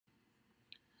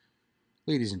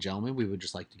Ladies and gentlemen, we would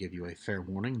just like to give you a fair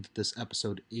warning that this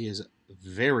episode is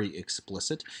very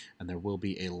explicit and there will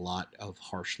be a lot of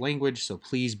harsh language, so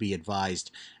please be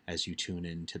advised as you tune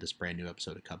in to this brand new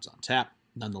episode of Cubs on Tap.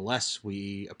 Nonetheless,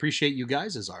 we appreciate you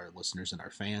guys as our listeners and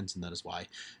our fans, and that is why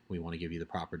we want to give you the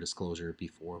proper disclosure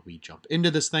before we jump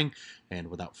into this thing. And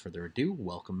without further ado,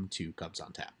 welcome to Cubs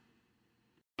on Tap.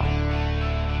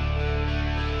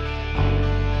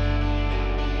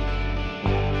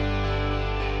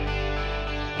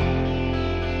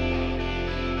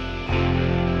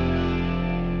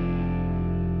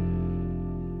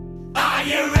 Are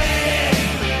you ready?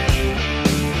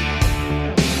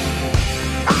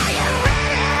 Are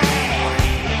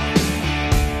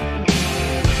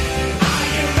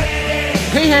you ready?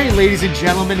 Hey, ladies and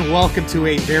gentlemen, welcome to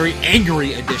a very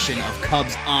angry edition of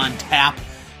Cubs on Tap.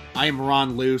 I am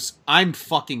Ron Luce. I'm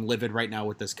fucking livid right now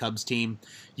with this Cubs team.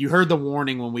 You heard the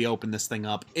warning when we opened this thing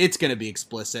up. It's going to be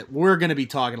explicit. We're going to be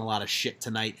talking a lot of shit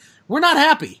tonight. We're not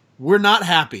happy. We're not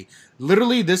happy.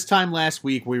 Literally, this time last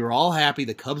week, we were all happy.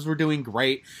 The Cubs were doing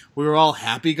great. We were all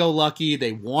happy-go-lucky.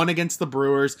 They won against the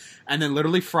Brewers. And then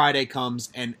literally Friday comes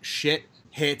and shit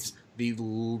hits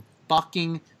the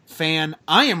fucking fan.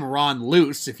 I am Ron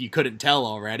Luce, if you couldn't tell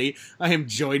already. I am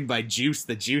joined by Juice,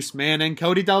 the Juice Man, and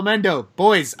Cody Delmendo.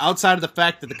 Boys, outside of the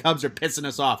fact that the Cubs are pissing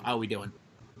us off, how are we doing?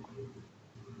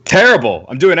 Terrible.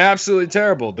 I'm doing absolutely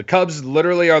terrible. The Cubs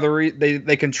literally are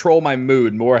they control my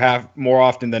mood more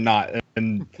often than not.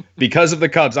 And because of the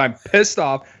Cubs, I'm pissed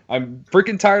off. I'm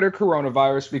freaking tired of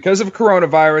coronavirus. Because of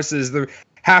coronavirus is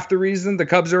half the reason the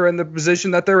Cubs are in the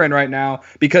position that they're in right now.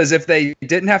 Because if they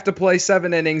didn't have to play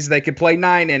 7 innings, they could play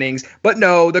 9 innings. But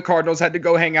no, the Cardinals had to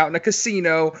go hang out in a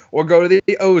casino or go to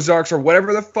the Ozarks or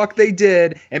whatever the fuck they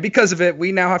did. And because of it,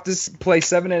 we now have to play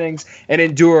 7 innings and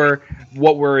endure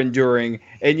what we're enduring.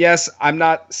 And yes, I'm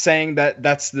not saying that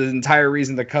that's the entire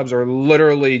reason the Cubs are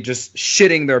literally just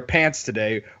shitting their pants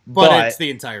today. But it's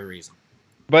the entire reason.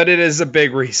 But it is a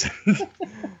big reason.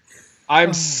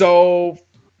 I'm so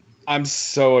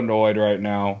annoyed right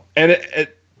now. And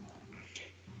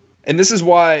and this is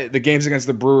why the games against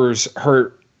the Brewers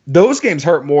hurt. Those games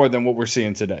hurt more than what we're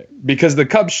seeing today. Because the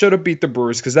Cubs should have beat the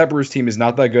Brewers, because that Brewers team is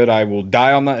not that good. I will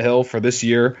die on that hill for this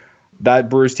year. That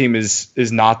Brewers team is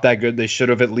not that good. They should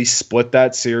have at least split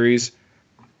that series.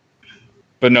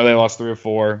 But no, they lost 3 or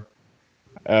 4.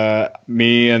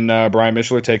 Me and Brian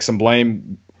Mishler take some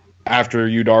blame. After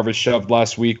Yu Darvish shoved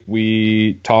last week,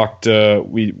 we talked.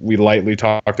 We lightly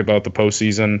talked about the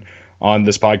postseason on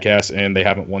this podcast, and they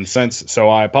haven't won since. So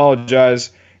I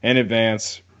apologize in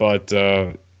advance. But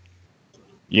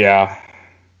yeah,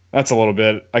 that's a little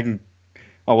bit.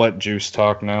 I'll let Juice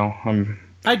talk now.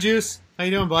 Hi, Juice. How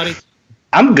you doing, buddy?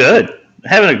 I'm good.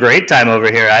 Having a great time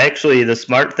over here. The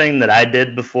smart thing that I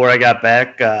did before I got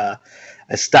back, I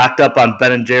stocked up on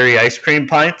Ben & Jerry ice cream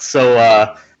pints.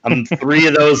 So I'm 3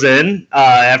 of those in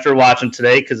after watching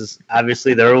today, because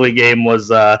obviously the early game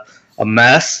was a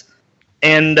mess.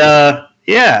 And I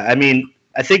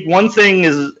think one thing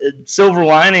is silver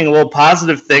lining, a little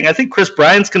positive thing. I think Chris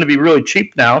Bryant's going to be really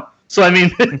cheap now. So,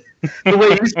 the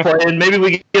way he's playing, maybe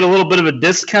we can get a little bit of a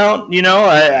discount,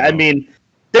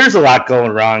 there's a lot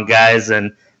going wrong, guys.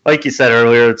 And like you said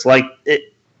earlier, it's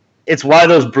why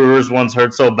those Brewers ones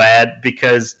hurt so bad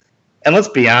because, and let's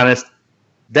be honest,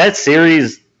 that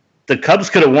series, the Cubs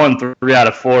could have won 3 out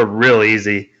of 4 real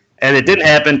easy. And it didn't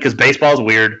happen because baseball's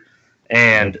weird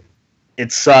and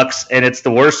it sucks and it's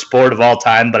the worst sport of all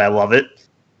time, but I love it.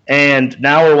 And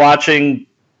now we're watching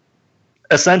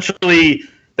essentially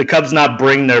the Cubs not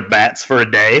bring their bats for a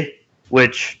day,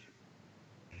 which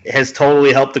has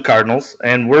totally helped the Cardinals.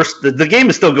 And the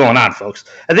game is still going on, folks.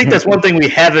 I think that's one thing we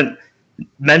haven't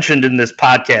mentioned in this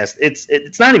podcast.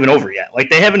 It's not even over yet.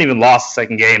 Like, they haven't even lost the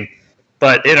second game.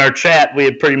 But in our chat, we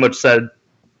had pretty much said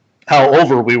how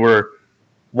over we were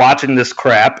watching this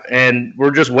crap, and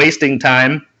we're just wasting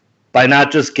time by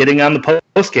not just getting on the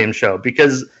post-game show.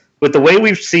 Because with the way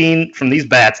we've seen from these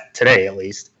bats today, at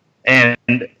least,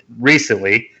 and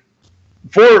recently,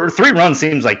 4 or 3 runs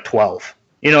seems like 12.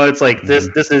 It's like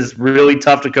this is really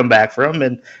tough to come back from,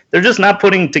 and they're just not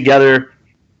putting together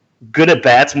good at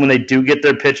bats. When they do get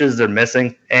their pitches, they're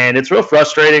missing, and it's real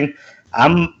frustrating.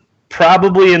 I'm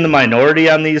probably in the minority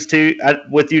on these two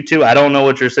with you two. I don't know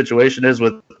what your situation is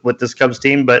with this Cubs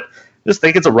team, but I just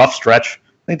think it's a rough stretch.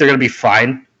 I think they're going to be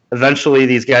fine. Eventually,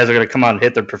 these guys are going to come out and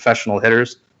hit their professional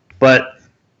hitters, but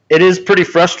it is pretty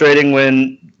frustrating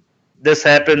when this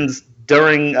happens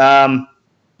during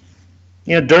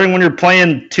during when you're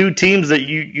playing 2 teams that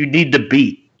you need to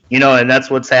beat, and that's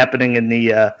what's happening in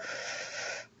the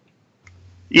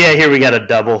here we got a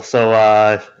double.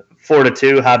 So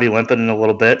 4-2. Javi limping in a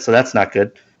little bit, so that's not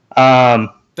good.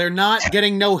 They're not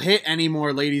getting no hit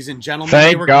anymore, ladies and gentlemen.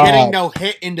 Thank they were God. getting no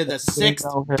hit into the sixth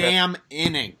no hit. damn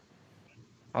inning.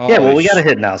 Yeah, well, we got a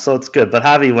hit now, so it's good. But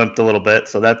Javi limped a little bit,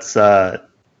 so that's not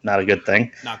a good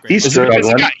thing. Not great. He's Is it because he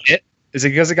struggling. got hit? Is it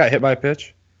because he got hit by a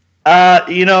pitch? I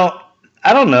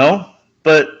don't know,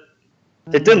 but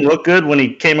it didn't look good when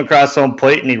he came across home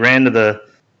plate and he ran to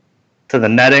the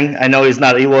netting. I know he's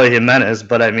not Eloy Jimenez,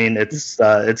 but I mean it's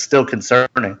still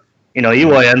concerning.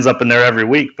 Eloy ends up in there every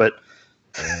week, but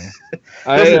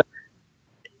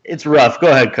it's rough. Go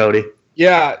ahead, Cody.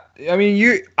 Yeah, I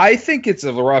mean, I think it's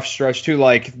a rough stretch too.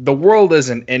 Like the world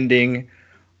isn't ending,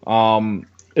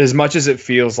 as much as it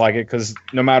feels like it. Because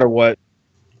no matter what,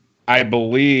 I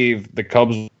believe the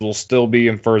Cubs will still be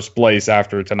in first place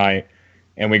after tonight,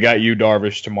 and we got Yu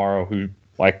Darvish tomorrow, who,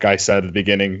 like I said at the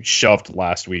beginning, shoved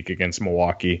last week against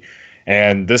Milwaukee.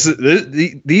 And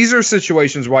these are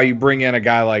situations why you bring in a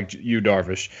guy like Yu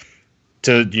Darvish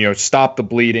to stop the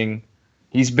bleeding.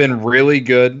 He's been really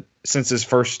good since his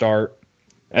first start.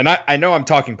 And I know I'm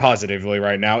talking positively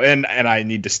right now, and I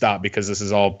need to stop because this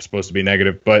is all supposed to be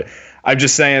negative. But I'm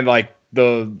just saying, like,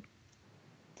 the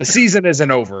season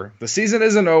isn't over. The season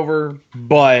isn't over,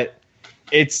 but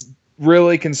it's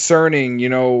really concerning.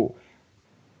 At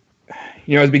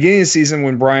the beginning of the season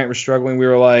when Bryant was struggling, we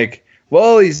were like,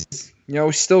 well, he's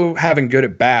still having good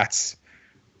at bats.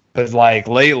 But, like,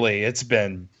 lately it's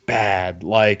been bad.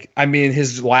 Like, I mean,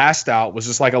 his last out was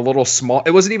just like a little small.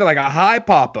 It wasn't even like a high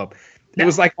pop-up. It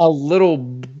was like a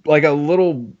little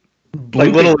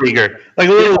Little leaguer. Like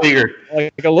a little leaguer.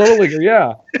 Like a little leaguer,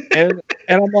 yeah. And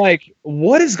I'm like,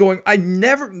 what is going?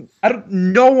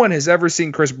 No one has ever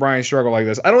seen Chris Bryant struggle like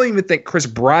this. I don't even think Chris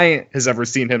Bryant has ever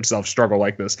seen himself struggle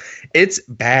like this. It's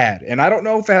bad. And I don't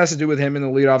know if it has to do with him in the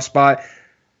leadoff spot,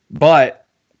 but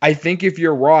I think if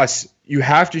you're Ross, you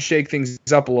have to shake things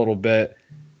up a little bit.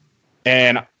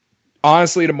 And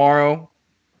honestly, tomorrow,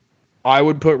 I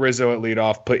would put Rizzo at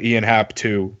leadoff, put Ian Happ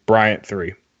 2, Bryant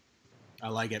 3. I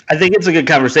like it. I think it's a good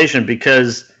conversation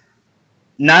because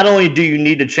not only do you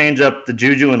need to change up the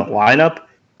juju in the lineup,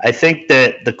 I think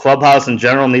that the clubhouse in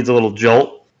general needs a little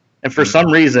jolt. And for some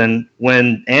reason,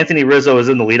 when Anthony Rizzo is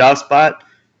in the leadoff spot,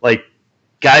 like,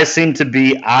 guys seem to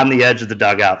be on the edge of the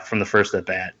dugout from the first at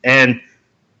bat. And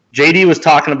JD was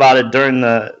talking about it during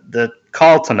the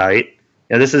call tonight.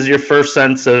 This is your first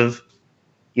sense of,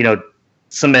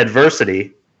 some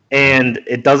adversity, and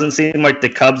it doesn't seem like the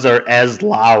Cubs are as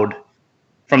loud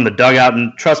from the dugout.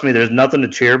 And trust me, there's nothing to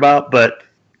cheer about, but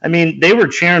I mean, they were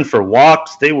cheering for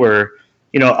walks. They were,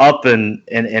 up and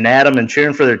at them and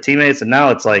cheering for their teammates. And now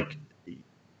it's like,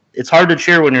 it's hard to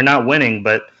cheer when you're not winning,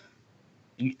 but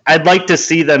I'd like to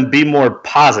see them be more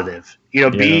positive,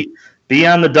 be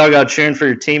on the dugout cheering for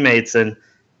your teammates and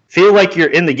feel like you're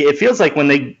in the game. It feels like when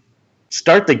they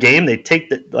start the game, they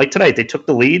take like tonight, they took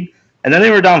the lead. And then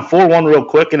they were down 4-1 real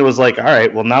quick, and it was like, all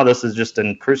right, well, now this is just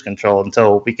in cruise control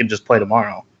until we can just play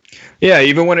tomorrow. Yeah,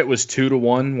 even when it was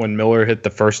 2-1, when Miller hit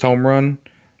the first home run,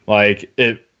 like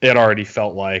it already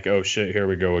felt like, oh shit, here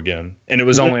we go again. And it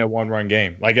was only a 1-run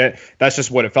game. Like that's just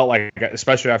what it felt like,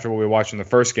 especially after what we watched in the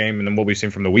first game and then what we've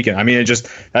seen from the weekend. I mean,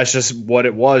 that's just what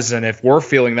it was. And if we're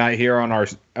feeling that here on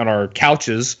our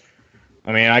couches,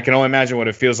 I mean, I can only imagine what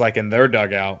it feels like in their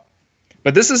dugout.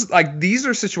 But these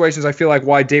are situations I feel like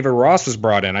why David Ross was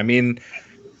brought in. I mean,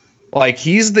 like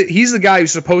he's the guy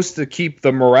who's supposed to keep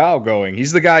the morale going.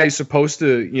 He's the guy who's supposed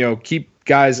to, keep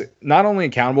guys not only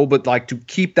accountable, but like to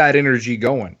keep that energy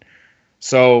going.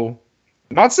 So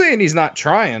I'm not saying he's not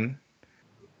trying,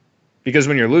 because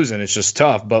when you're losing, it's just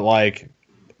tough. But like,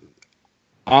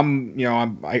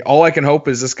 all I can hope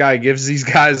is this guy gives these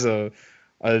guys a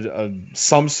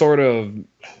some sort of,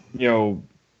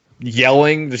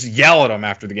 yelling, just yell at them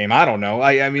after the game. I don't know.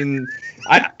 I mean,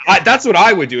 that's what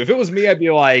I would do. If it was me, I'd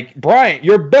be like, Bryant,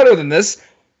 you're better than this.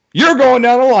 You're going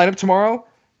down the lineup tomorrow.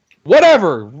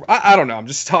 Whatever. I don't know. I'm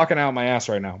just talking out my ass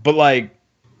right now. But like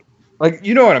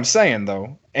you know what I'm saying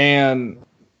though. And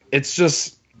it's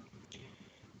just,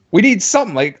 we need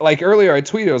something. Like earlier I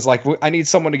tweeted, I was like, I need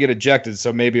someone to get ejected,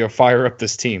 so maybe I'll fire up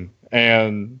this team.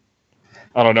 And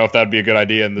I don't know if that'd be a good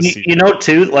idea in this season.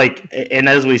 Too, like, and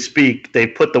as we speak, they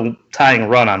put the tying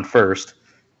run on first.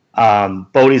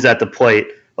 Bodie's at the plate.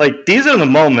 Like, these are the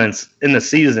moments in the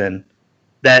season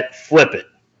that flip it.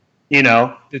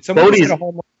 Did someone hit a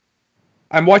home run?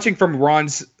 I'm watching from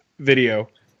Ron's video.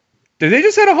 Did they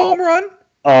just hit a home run?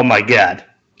 Oh my God!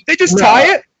 Did they just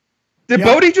tie it? Did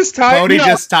Bodie just tie it? Bodie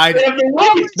just tied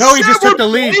it. No, he just took the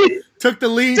lead. Took the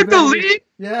lead. Took the lead?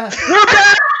 Yeah. We're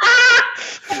back!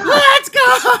 Let's go!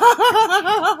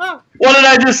 What did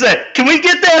I just say? Can we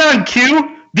get that on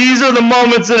cue? These are the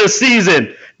moments in a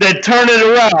season that turn it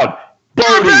around.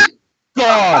 Bodie,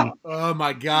 gone. Oh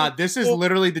my God, this is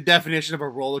literally the definition of a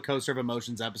roller coaster of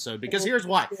emotions episode. Because here's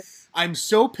why: I'm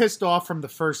so pissed off from the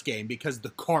first game because the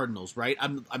Cardinals, right?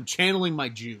 I'm channeling my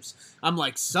juice. I'm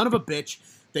like, son of a bitch.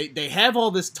 They have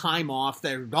all this time off.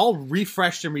 They're all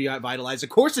refreshed and revitalized. Of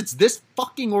course, it's this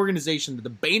fucking organization, the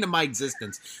bane of my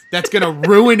existence, that's gonna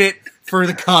ruin it for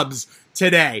the Cubs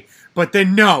today. But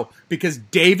then no, because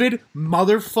David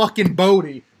motherfucking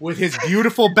Bodie, with his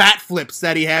beautiful bat flips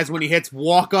that he has when he hits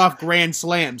walk-off grand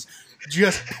slams,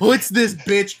 just puts this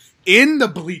bitch in the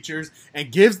bleachers and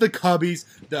gives the Cubbies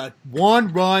the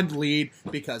 1-run lead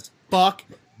because fuck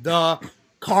the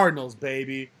Cardinals,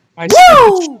 baby.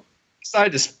 Woo! I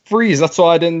just freeze. That's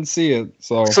why I didn't see it.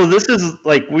 So this is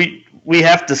like we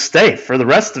have to stay for the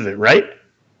rest of it, right?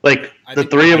 Like the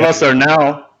three of us are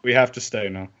now. we have to stay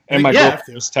now. And my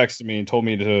girlfriend just texted me and told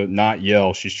me to not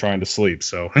yell. She's trying to sleep.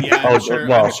 So yeah, I'm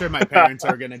sure my parents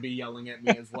are going to be yelling at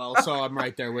me as well. So I'm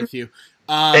right there with you.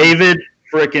 David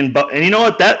freaking, and you know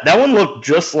what? That one looked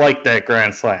just like that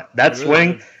grand slam. That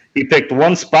swing, he picked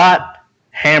one spot,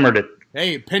 hammered it.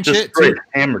 Hey, pinch just hit, too.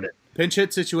 Hammered it. Pinch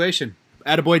hit situation.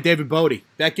 Attaboy David Bodie.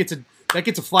 That gets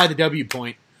a fly the W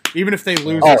point. Even if they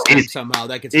lose this game somehow,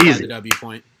 that gets a fly the W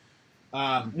point.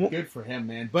 Good for him,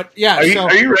 man. But yeah,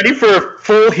 are you ready for a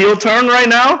full heel turn right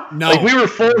now? No, like we were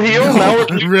full heel. No, now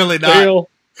we're really not.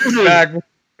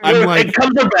 I'm like, it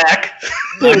comes back.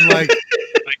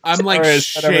 I'm like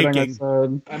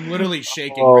shaking. I'm literally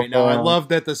shaking right now. I love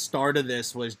that the start of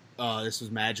this was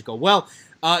magical. Well,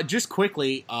 just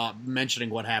quickly mentioning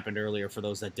what happened earlier for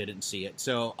those that didn't see it.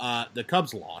 So the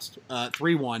Cubs lost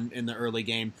 3-1 in the early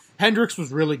game. Hendricks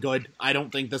was really good. I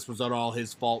don't think this was at all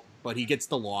his fault, but he gets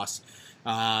the loss.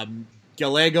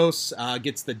 Gallegos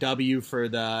gets the W for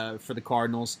the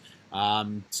Cardinals.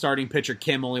 Starting pitcher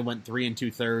Kim only went 3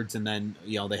 2/3, and then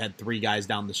they had 3 guys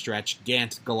down the stretch: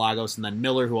 Gant, Gallegos, and then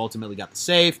Miller, who ultimately got the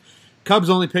save.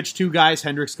 Cubs only pitched 2 guys.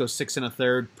 Hendricks goes 6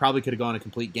 1/3. Probably could have gone a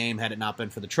complete game had it not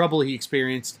been for the trouble he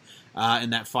experienced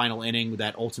in that final inning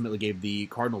that ultimately gave the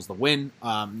Cardinals the win.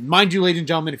 Mind you, ladies and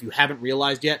gentlemen, if you haven't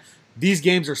realized yet, these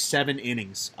games are 7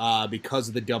 innings because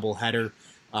of the doubleheader.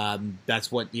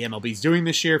 That's what the MLB is doing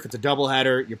this year. If it's a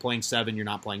doubleheader, you're playing 7, you're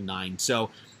not playing 9. So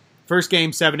first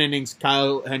game, 7 innings.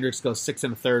 Kyle Hendricks goes 6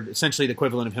 1/3, essentially the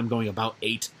equivalent of him going about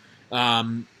 8.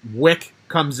 Wick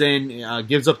comes in,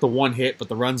 gives up the 1 hit, but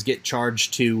the runs get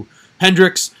charged to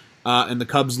Hendricks, and the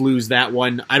Cubs lose that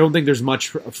one. I don't think there's much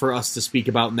for us to speak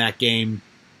about in that game.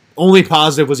 Only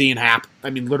positive was Ian Happ. I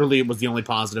mean, literally, it was the only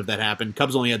positive that happened.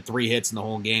 Cubs only had 3 hits in the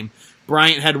whole game.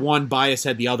 Bryant had 1, Bias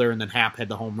had the other, and then Happ had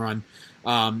the home run.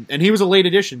 And he was a late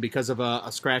addition because of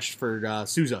a scratch for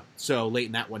Souza, so late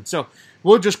in that one. So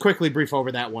we'll just quickly brief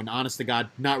over that one. Honest to God,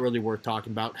 not really worth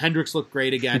talking about. Hendricks looked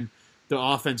great again. The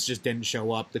offense just didn't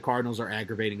show up. The Cardinals are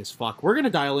aggravating as fuck. We're going to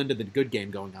dial into the good game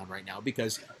going on right now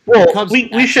because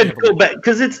we should go back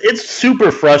because it's super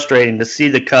frustrating to see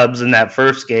the Cubs in that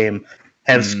first game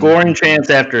have scoring chance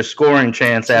after scoring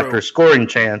chance after scoring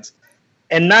chance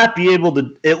and not be able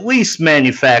to at least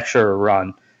manufacture a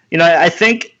run. I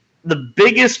think the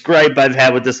biggest gripe I've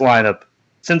had with this lineup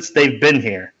since they've been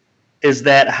here is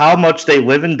that how much they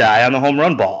live and die on the home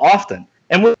run ball often.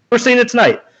 And we're seeing it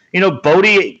tonight.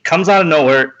 Bodie comes out of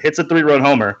nowhere, hits a 3-run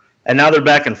homer, and now they're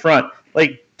back in front.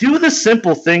 Like, do the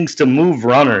simple things to move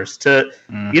runners.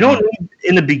 You don't need,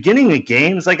 in the beginning of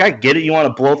games, like, I get it, you want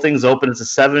to blow things open.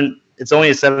 It's only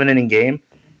a 7-inning game.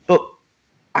 But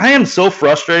I am so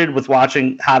frustrated with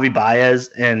watching Javi Baez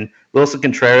and Wilson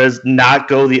Contreras not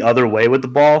go the other way with the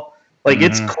ball. Like,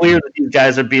 it's clear that these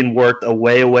guys are being worked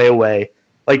away.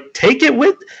 Like, take it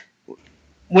with –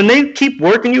 when they keep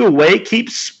working you away, keep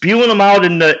spewing them out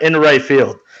in the right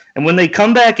field. And when they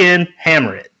come back in,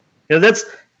 hammer it.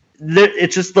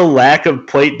 It's just the lack of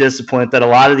plate discipline that a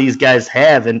lot of these guys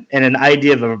have and an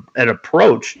idea of an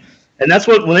approach. And that's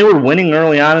what, when they were winning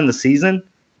early on in the season,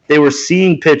 they were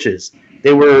seeing pitches.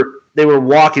 They were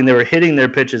walking, they were hitting their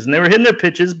pitches. And they were hitting their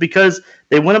pitches because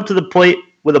they went up to the plate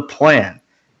with a plan.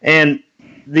 And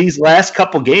these last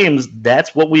couple games,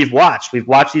 that's what we've watched. We've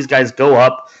watched these guys go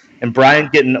up and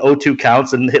Bryant getting 0-2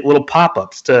 counts and hit little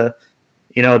pop-ups to,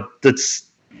 the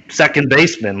second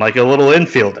baseman, like a little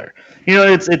infielder.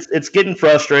 It's getting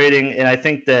frustrating, and I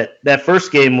think that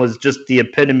first game was just the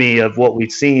epitome of what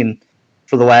we've seen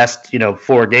for the last,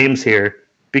 4 games here,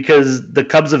 because the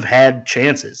Cubs have had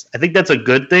chances. I think that's a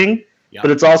good thing,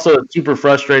 but it's also a super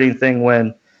frustrating thing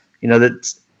when,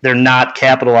 that they're not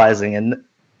capitalizing, and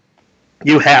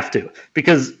you have to,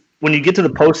 because when you get to the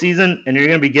postseason and you're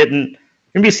going to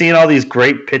be seeing all these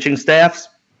great pitching staffs,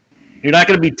 you're not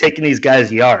going to be taking these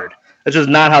guys yard. That's just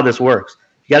not how this works.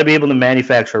 You got to be able to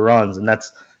manufacture runs, and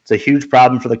it's a huge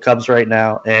problem for the Cubs right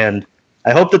now. And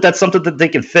I hope that that's something that they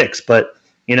can fix. But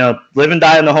live and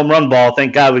die on the home run ball.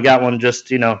 Thank God we got one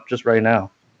just right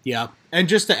now. Yeah. And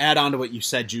just to add on to what you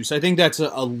said, Juice, I think that's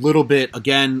a little bit,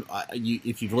 again,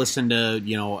 if you've listened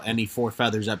to, any Four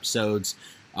Feathers episodes,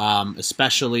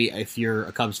 especially if you're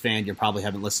a Cubs fan, you probably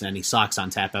haven't listened to any Sox on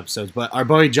Tap episodes, but our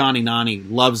buddy Johnny Nani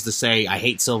loves to say, I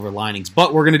hate silver linings,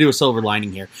 but we're going to do a silver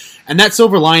lining here. And that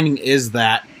silver lining is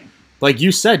that, like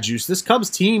you said, Juice, this Cubs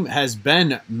team has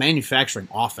been manufacturing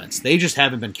offense. They just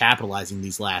haven't been capitalizing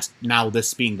now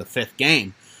this being the fifth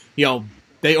game.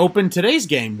 They opened today's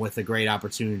game with a great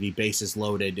opportunity, bases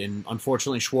loaded, and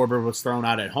unfortunately Schwarber was thrown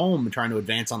out at home trying to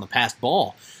advance on the passed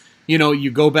ball.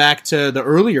 You go back to the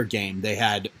earlier game, they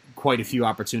had quite a few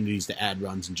opportunities to add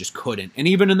runs and just couldn't. And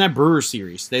even in that Brewers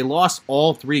series, they lost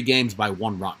all 3 games by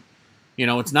 1 run.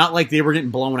 It's not like they were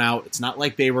getting blown out. It's not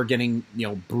like they were getting,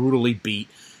 brutally beat.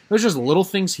 There's just little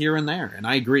things here and there, and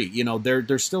I agree.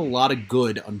 There's still a lot of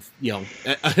good,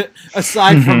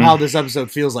 aside from how this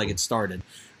episode feels like it started.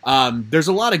 There's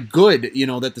a lot of good,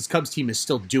 that this Cubs team is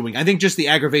still doing. I think just the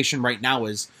aggravation right now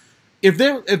is if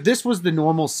this was the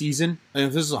normal season, and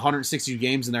if this is 162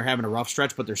 games and they're having a rough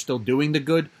stretch, but they're still doing the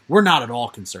good, we're not at all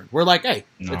concerned. We're like, hey,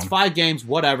 It's 5 games,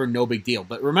 whatever, no big deal.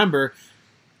 But remember,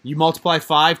 you multiply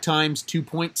 5 times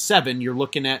 2.7, you're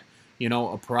looking at,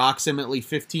 approximately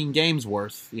 15 games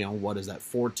worth. What is that,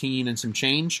 14 and some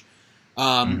change?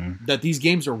 That these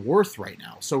games are worth right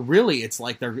now. So really, it's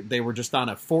like they were just on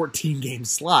a 14-game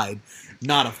slide,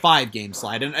 not a 5-game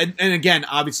slide. And again,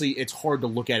 obviously, it's hard to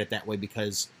look at it that way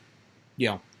because,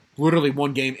 literally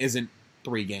 1 game isn't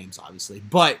 3 games, obviously.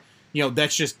 But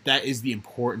that is the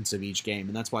importance of each game,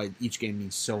 and that's why each game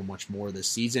means so much more this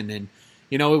season. And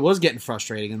it was getting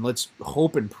frustrating, and let's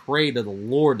hope and pray to the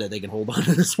Lord that they can hold on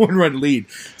to this 1-run lead.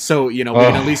 So, we can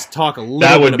at least talk a little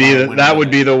bit about it. That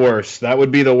would be the worst. That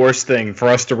would be the worst thing for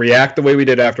us to react the way we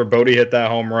did after Bodie hit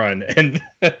that home run. And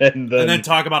then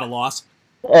talk about a loss.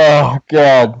 Oh,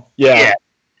 God. Yeah.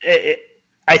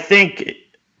 I think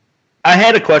I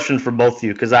had a question for both of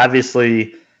you because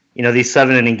obviously, these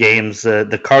 7-inning games,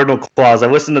 the Cardinal clause, I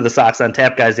listened to the Sox on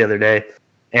Tap guys the other day,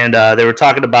 and they were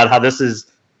talking about how this is,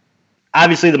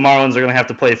 obviously, the Marlins are going to have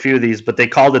to play a few of these, but they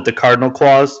called it the Cardinal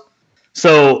clause.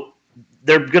 So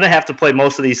they're going to have to play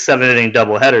most of these 7-inning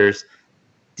doubleheaders.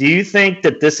 Do you think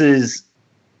that this is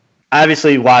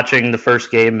obviously watching the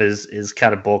first game is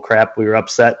kind of bullcrap? We were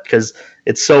upset because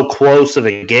it's so close of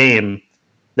a game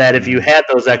that if you had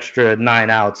those extra 9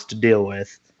 outs to deal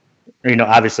with,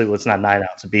 obviously well, it's not 9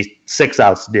 outs, it'd be 6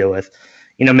 outs to deal with.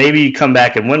 Maybe you come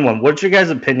back and win one. What's your guys'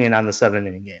 opinion on the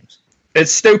 7-inning games?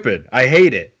 It's stupid. I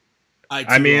hate it. I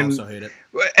also hate it.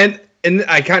 And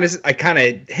I kind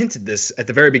of hinted this at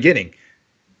the very beginning.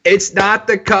 It's not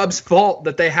the Cubs' fault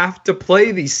that they have to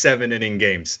play these 7-inning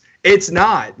games. It's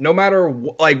not. No matter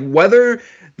whether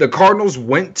the Cardinals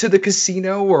went to the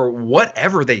casino or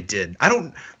whatever they did. I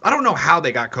don't know how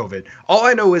they got COVID. All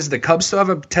I know is the Cubs still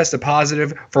haven't tested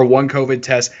positive for 1 COVID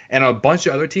test, and a bunch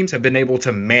of other teams have been able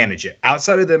to manage it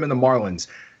outside of them and the Marlins.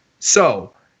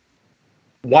 So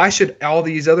why should all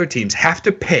these other teams have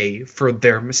to pay for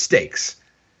their mistakes?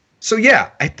 So yeah,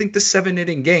 I think the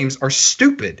 7-inning games are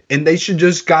stupid, and they should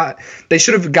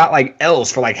have got like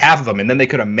L's for like half of them, and then they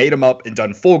could have made them up and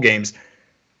done full games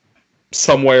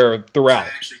somewhere throughout.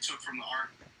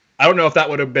 I don't know if that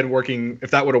would have been working,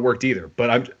 if that would have worked either.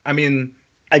 But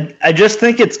I just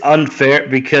think it's unfair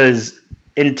because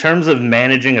in terms of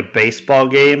managing a baseball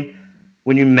game,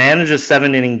 when you manage a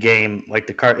 7-inning game like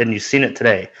and you've seen it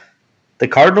today. The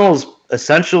Cardinals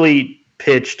essentially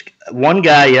pitched one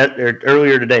guy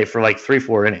earlier today for like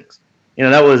 3-4 innings.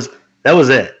 That was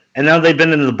it. And now they've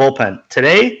been into the bullpen.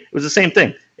 Today, it was the same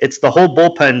thing. It's the whole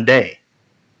bullpen day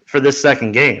for this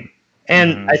second game.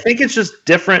 And I think it's just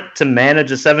different to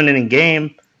manage a 7-inning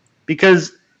game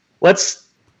because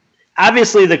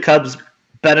obviously the Cubs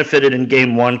benefited in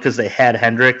game 1 because they had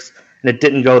Hendricks and it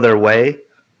didn't go their way.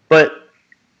 But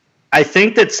I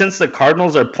think that since the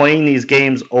Cardinals are playing these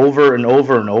games over and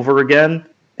over and over again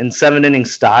in 7-inning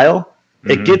style,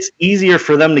 it gets easier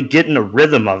for them to get in a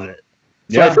rhythm of it.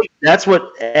 So I think that's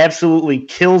what absolutely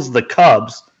kills the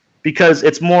Cubs because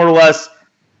it's more or less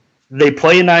they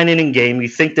play a 9-inning game. You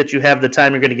think that you have the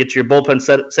time. You're going to get your bullpen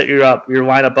set your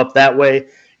lineup up that way.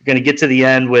 You're going to get to the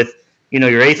end with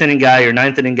your 8th-inning guy, your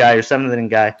 9th-inning guy, your 7th-inning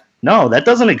guy. No, that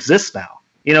doesn't exist now.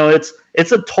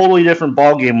 It's a totally different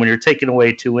ballgame when you're taking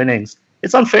away 2 innings.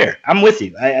 It's unfair. I'm with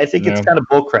you. I think it's kind of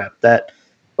bullcrap that,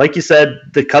 like you said,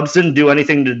 the Cubs didn't do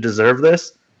anything to deserve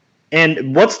this.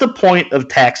 And what's the point of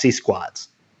taxi squads?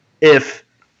 If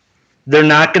they're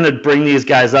not going to bring these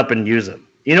guys up and use them.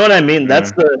 You know what I mean?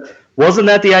 Wasn't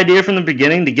that the idea from the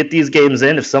beginning, to get these games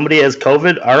in? If somebody has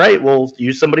COVID, all right, well,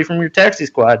 use somebody from your taxi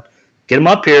squad. Get them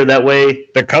up here. That way.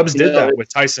 The Cubs did that with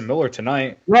Tyson Miller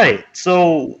tonight. Right.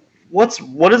 So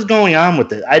what is going on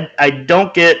with it? I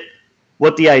don't get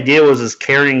what the idea was, is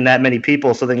carrying that many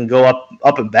people so they can go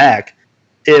up and back,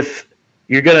 if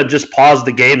you're going to just pause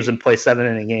the games and play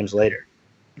 7-inning games later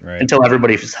until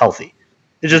everybody is healthy.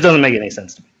 It just doesn't make any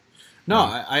sense to me. No,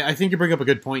 I think you bring up a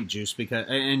good point, Juice, because,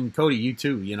 and Cody, you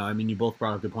too, you both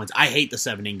brought up good points. I hate the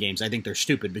 7-inning games. I think they're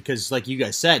stupid because, like you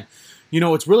guys said,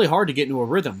 it's really hard to get into a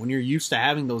rhythm when you're used to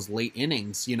having those late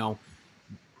innings.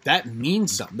 That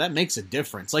means something. That makes a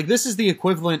difference. Like, this is the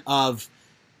equivalent of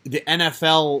the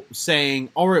NFL saying,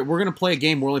 all right, we're going to play a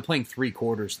game. We're only playing 3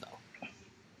 quarters, though.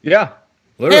 Yeah.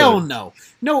 Literally. Hell no.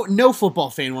 No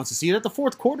football fan wants to see that. The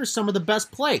fourth quarter is some of the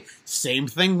best play. Same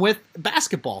thing with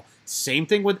basketball. Same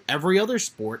thing with every other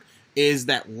sport, is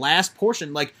that last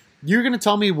portion. Like, you're going to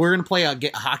tell me we're going to play a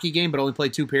hockey game but only play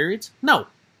 2 periods? No.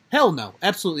 Hell no.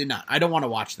 Absolutely not. I don't want to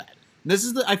watch that.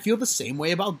 I feel the same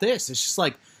way about this. It's just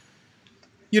like,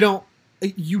 you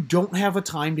don't have a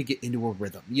time to get into a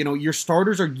rhythm. Your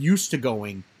starters are used to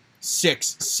going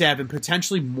 6, 7,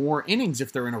 potentially more innings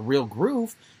if they're in a real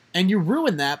groove. And you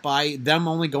ruin that by them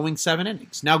only going 7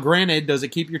 innings. Now, granted, does it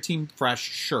keep your team fresh?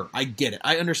 Sure, I get it.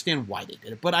 I understand why they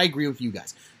did it, but I agree with you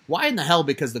guys. Why in the hell,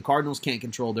 because the Cardinals can't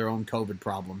control their own COVID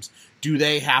problems, do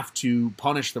they have to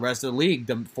punish the rest of the league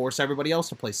to force everybody else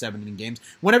to play 7-inning games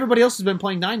when everybody else has been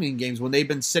playing 9-inning games, when they've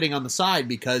been sitting on the side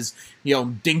because,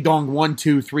 ding dong 1,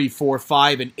 2, 3, 4,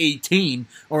 5, and 18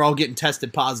 are all getting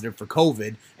tested positive for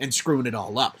COVID and screwing it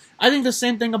all up. I think the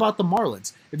same thing about the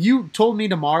Marlins. If you told me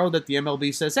tomorrow that the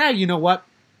MLB says, hey, you know what?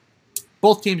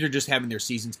 Both teams are just having their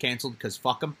seasons canceled because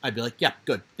fuck them, I'd be like, yeah,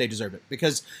 good. They deserve it.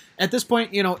 Because at this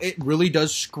point, it really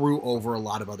does screw over a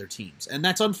lot of other teams. And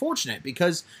that's unfortunate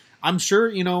because I'm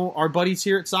sure, our buddies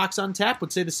here at Sox on Tap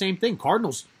would say the same thing.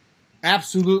 Cardinals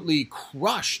absolutely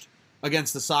crushed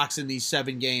against the Sox in these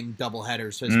 7-game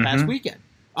doubleheaders this past weekend.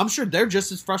 I'm sure they're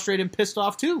just as frustrated and pissed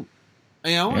off too.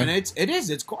 And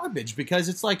it's garbage because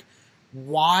it's like,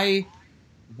 why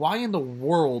in the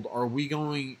world are we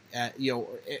going at,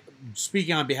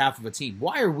 speaking on behalf of a team,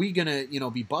 why are we going to,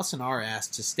 be busting our ass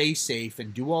to stay safe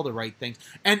and do all the right things?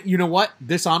 And you know what?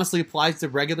 This honestly applies to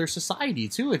regular society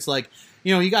too. It's like,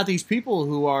 you got these people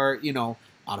who are,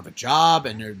 out of a job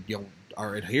and they're,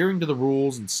 are adhering to the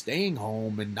rules and staying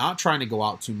home and not trying to go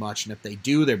out too much. And if they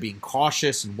do, they're being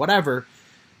cautious and whatever.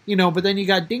 But then you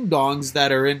got ding-dongs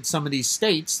that are in some of these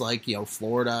states, like,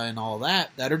 Florida and all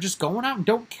that are just going out and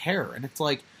don't care. And it's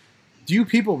like, do you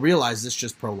people realize this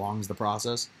just prolongs the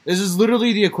process? This is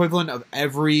literally the equivalent of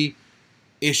every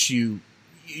issue.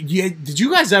 Did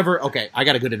you guys ever... Okay, I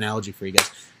got a good analogy for you guys.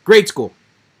 Grade school.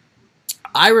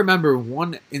 I remember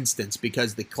one instance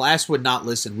because the class would not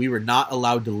listen. We were not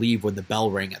allowed to leave when the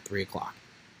bell rang at 3 o'clock.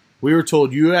 We were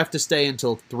told you have to stay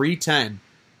until 3:10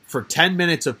 for 10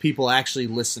 minutes of people actually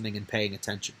listening and paying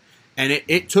attention. And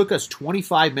it took us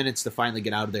 25 minutes to finally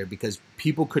get out of there because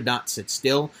people could not sit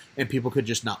still and people could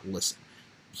just not listen.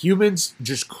 Humans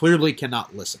just clearly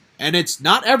cannot listen. And it's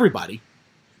not everybody,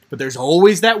 but there's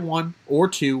always that one or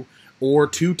two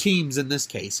teams in this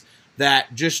case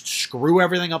that just screw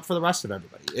everything up for the rest of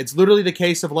everybody. It's literally the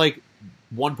case of like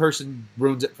one person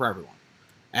ruins it for everyone.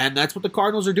 And that's what the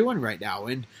Cardinals are doing right now.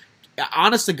 And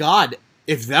honest to God,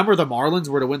 if them or the Marlins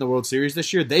were to win the World Series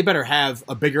this year, they better have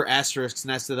a bigger asterisk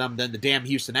next to them than the damn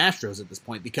Houston Astros at this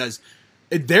point because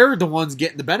they're the ones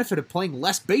getting the benefit of playing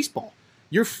less baseball.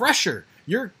 You're fresher.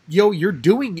 You're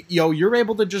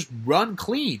able to just run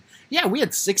clean. Yeah, we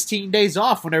had 16 days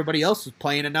off when everybody else was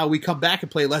playing, and now we come back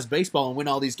and play less baseball and win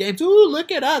all these games. Ooh,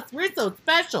 look at us. We're so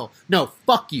special. No,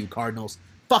 fuck you, Cardinals.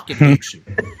 Fucking hate you.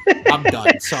 I'm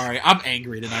done. Sorry. I'm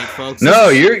angry tonight, folks. No,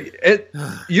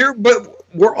 but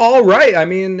we're all right. I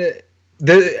mean,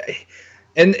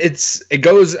 it's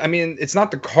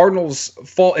not the Cardinals'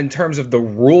 fault in terms of the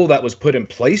rule that was put in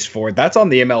place for it. That's on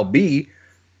the MLB.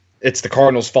 It's the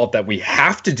Cardinals' fault that we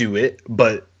have to do it,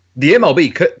 but the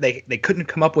MLB they couldn't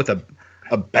come up with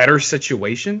a better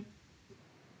situation.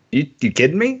 You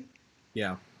kidding me?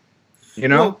 Yeah.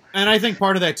 Well, and I think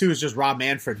part of that too is just Rob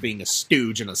Manfred being a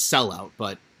stooge and a sellout.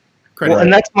 But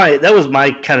and that was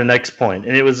my kind of next point,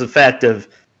 and it was the fact of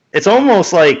it's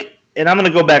almost like, and I'm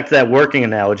going to go back to that working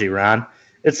analogy, Ron.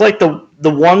 It's like the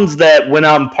ones that went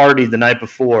out and partied the night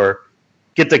before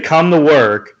get to come to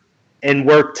work and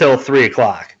work till 3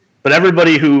 o'clock, but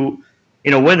everybody who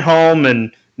went home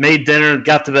and made dinner,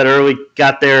 got to bed early,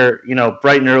 got there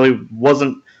bright and early,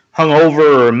 wasn't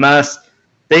hungover or a mess.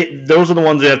 Those are the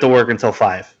ones who have to work until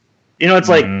 5. You know, it's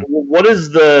like, what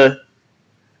is there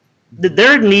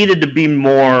needed to be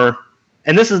more,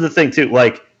 and this is the thing too,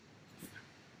 like,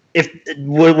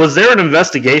 was there an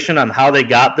investigation on how they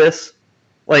got this?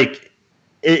 Like,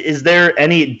 is there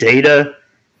any data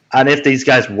on if these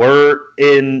guys were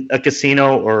in a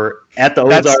casino or at the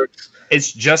Ozarks?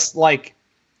 It's just like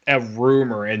a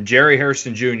rumor, and Jerry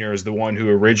Harrison Jr. is the one who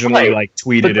originally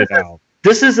tweeted it out.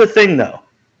 This is the thing, though.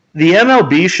 The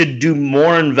MLB should do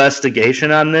more investigation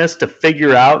on this to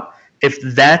figure out if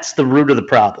that's the root of the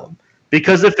problem.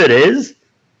 Because if it is,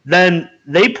 then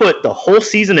they put the whole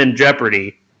season in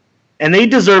jeopardy, and they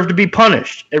deserve to be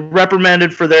punished and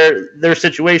reprimanded for their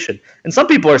situation. And some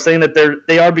people are saying that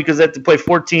they are because they have to play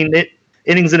 14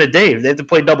 innings in a day. They have to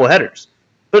play double headers.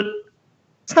 But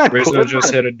it's not Rizzo cool.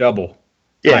 just hit a double.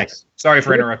 Yeah. Nice. Sorry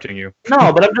for interrupting you.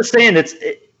 No, but I'm just saying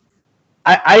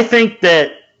I think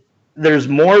that there's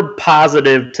more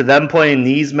positive to them playing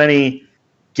these many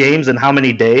games in how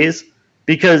many days,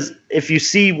 because if you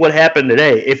see what happened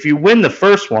today, if you win the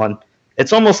first one,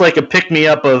 it's almost like a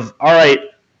pick-me-up of, all right,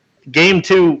 game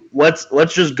 2, let's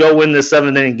just go win this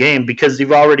 7th-inning game, because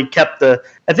you've already kept I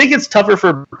think it's tougher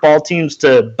for ball teams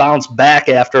to bounce back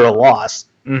after a loss,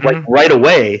 like right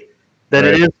away, than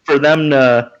it is for them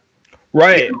to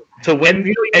win.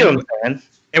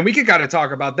 And we could kind of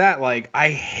talk about that. Like, I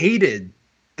hated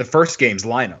the first game's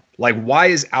lineup. Like, why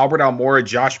is Albert Almora,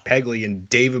 Josh Pegley, and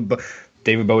David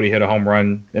Bodie hit a home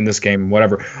run in this game,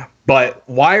 whatever. But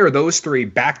why are those three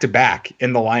back to back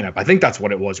in the lineup? I think that's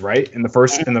what it was, right? In the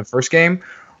first game.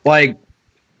 Like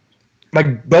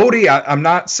Bodie, I'm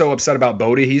not so upset about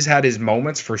Bodie. He's had his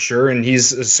moments for sure, and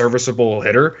he's a serviceable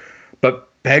hitter. But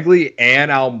Pegley and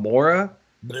Almora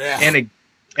in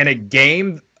a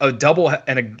game, a double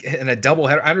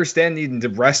header. I understand needing to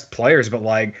rest players, but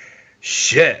like,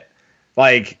 shit,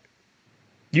 like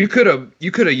you could have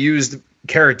used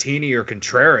Caratini or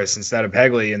Contreras instead of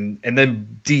Pegley, and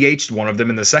then DH'd one of them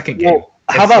in the second game. Well,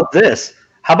 how about this?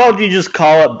 How about you just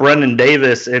call up Brendan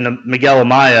Davis and Miguel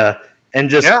Amaya and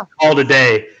just call it a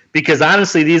day? Because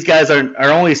honestly, these guys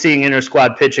are only seeing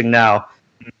inter-squad pitching now.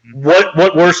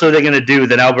 What worse are they going to do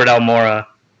than Albert Almora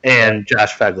and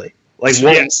Josh Pegley? Like,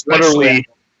 what are we?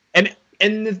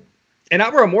 And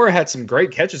Albert Almora had some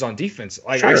great catches on defense.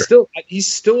 Like, Sure.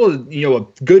 he's still a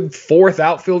good fourth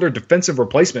outfielder, defensive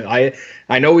replacement.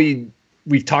 I know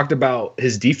we've talked about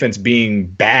his defense being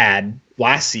bad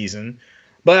last season,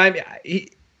 but if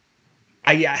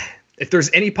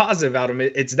there's any positive out of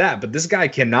him, it's that. But this guy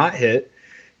cannot hit.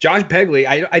 Josh Pegley,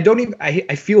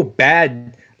 I feel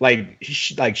bad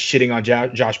shitting on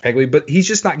Josh Pegley, but he's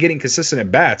just not getting consistent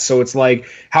at bats. So it's like,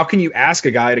 how can you ask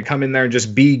a guy to come in there and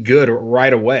just be good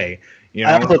right away? You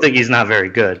know? I also think he's not very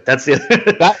good. That's the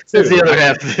other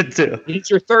half of it too. He's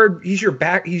your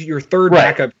third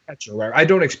backup catcher. Right? I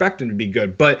don't expect him to be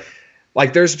good, but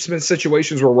like, there's been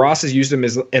situations where Ross has used him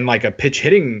as in like a pitch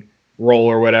hitting role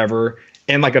or whatever,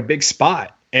 in like a big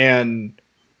spot, and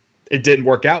it didn't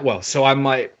work out well. So I'm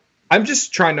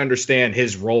just trying to understand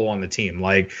his role on the team.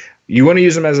 Like, you want to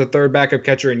use him as a third backup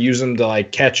catcher and use him to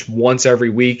like catch once every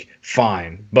week,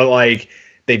 fine. But like,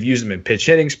 they've used him in pitch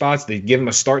hitting spots. They give him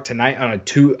a start tonight on a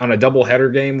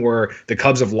doubleheader game where the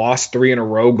Cubs have lost 3 in a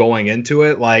row going into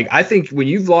it. Like, I think when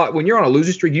you're on a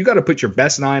losing streak, you got to put your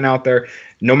best 9 out there,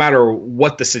 no matter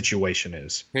what the situation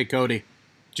is. Hey, Cody,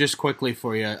 just quickly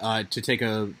for you, to take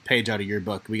a page out of your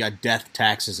book, we got death,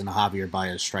 taxes, and Javier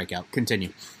Baez strikeout.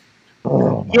 Continue.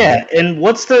 Yeah, and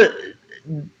with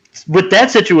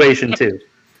that situation too,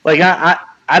 like,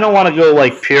 I don't want to go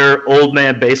like pure old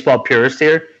man baseball purist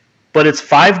here, but it's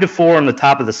 5-4 on the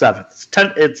top of the 7th.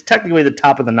 It's technically the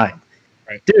top of the 9th.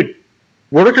 Right. Dude,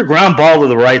 work a ground ball to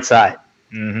the right side.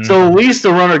 Mm-hmm. So at least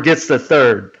the runner gets the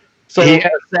third. So a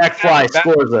sac fly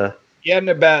scores a. He had an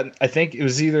at bat. I think it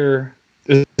was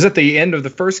at the end of the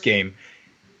first game,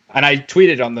 and I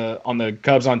tweeted on the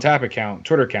Cubs on Tap account,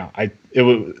 Twitter account.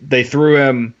 They threw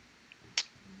him.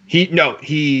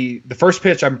 The first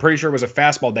pitch, I'm pretty sure, was a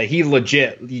fastball that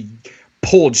he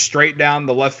pulled straight down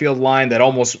the left field line that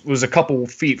almost was a couple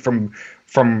feet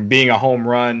from being a home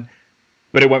run,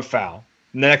 but it went foul.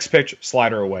 Next pitch,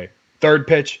 slider away. Third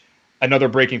pitch, another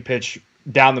breaking pitch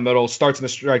down the middle, starts in the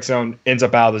strike zone, ends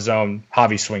up out of the zone.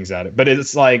 Javi swings at it. But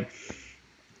it's like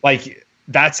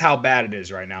that's how bad it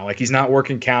is right now. Like, he's not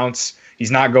working counts.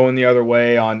 He's not going the other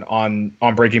way on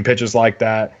breaking pitches like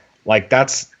that. Like,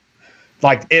 that's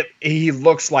like it. He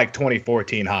looks like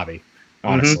 2014 Javi,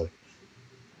 honestly.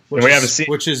 Mm-hmm.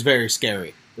 Which is very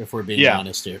scary, if we're being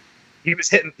honest here. He was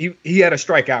hitting. He had a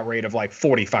strikeout rate of like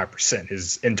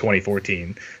 45% in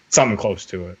 2014, something close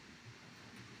to it.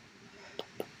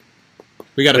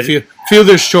 We got a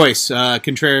fielder's choice.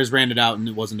 Contreras ran it out, and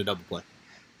it wasn't a double play.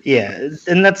 Yeah,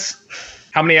 and that's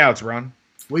How many outs, Ron?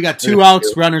 We got 2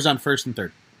 outs, runners on first and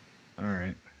third. All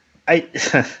right.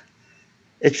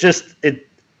 it's just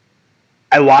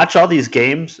I watch all these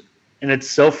games, and it's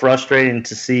so frustrating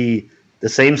to see the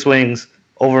same swings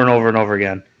over and over and over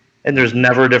again, and there's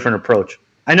never a different approach.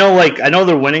 I know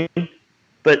they're winning,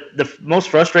 but the most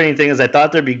frustrating thing is I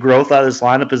thought there'd be growth out of this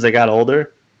lineup as they got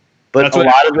older, but That's a what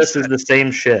lot of this is the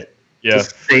same shit. Yeah. The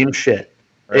same shit.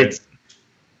 Right.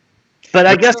 But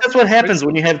I guess that's what happens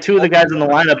when you have 2 of the guys in the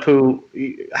lineup who,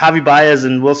 Javi Baez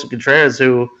and Wilson Contreras,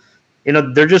 who,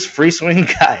 they're just free swinging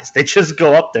guys. They just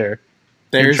go up there.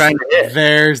 There's trying to hit.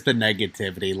 There's the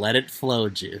negativity. Let it flow,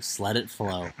 Juice. Let it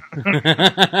flow.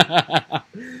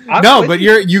 No, but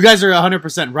you guys are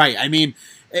 100% right. I mean,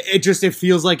 it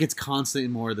feels like it's constantly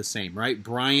more of the same, right?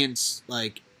 Bryant's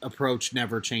approach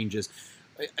never changes.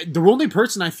 The only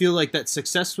person I feel like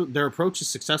their approach is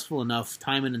successful enough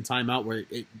time in and time out where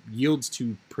it yields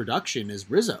to production is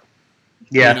Rizzo.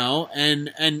 Yeah. And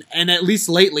at least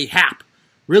lately Hap.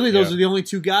 Really, those are the only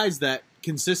 2 guys that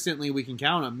consistently we can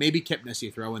count on. Maybe Kipnis you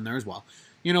throw in there as well.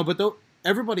 But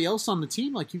everybody else on the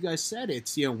team, like you guys said,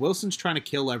 it's Wilson's trying to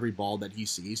kill every ball that he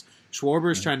sees.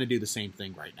 Schwarber's trying to do the same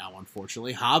thing right now,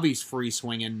 unfortunately. Javi's free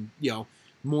swinging,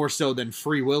 more so than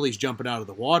Free Willy's jumping out of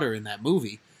the water in that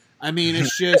movie. I mean,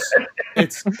 it's just,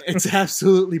 it's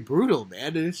absolutely brutal,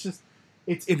 man. And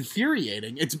it's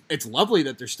infuriating. It's lovely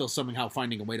that they're still somehow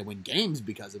finding a way to win games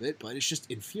because of it, but it's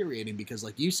just infuriating because,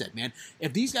 like you said, man,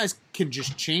 if these guys can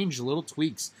just change little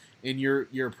tweaks in your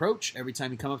approach every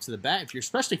time you come up to the bat,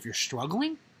 especially if you're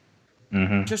struggling,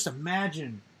 just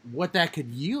imagine what that could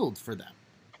yield for them.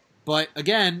 But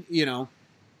again,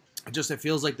 it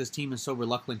feels like this team is so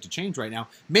reluctant to change right now.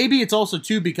 Maybe it's also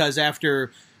too because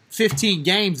after 15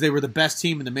 games, they were the best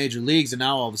team in the major leagues, and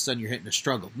now all of a sudden you're hitting a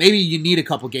struggle. Maybe you need a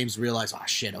couple games to realize, oh,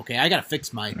 shit, okay, I got to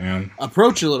fix my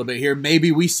approach a little bit here.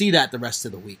 Maybe we see that the rest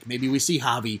of the week. Maybe we see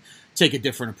Javi take a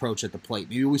different approach at the plate.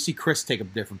 Maybe we see Chris take a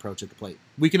different approach at the plate.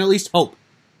 We can at least hope.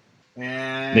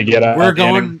 And we're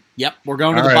going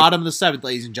to the bottom of the 7th,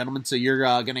 ladies and gentlemen, so you're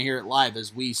going to hear it live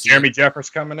as we see Jeremy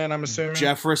Jeffress coming in, I'm assuming?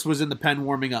 Jeffress was in the pen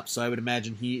warming up, so I would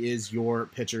imagine he is your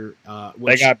pitcher.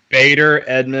 They got Bader,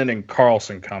 Edman, and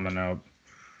Carlson coming up.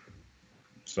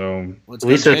 So at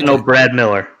least there's no Brad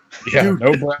Miller. Yeah, Dude,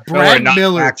 no Brad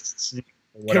Miller.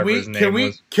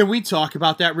 Can we talk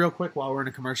about that real quick while we're in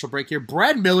a commercial break here?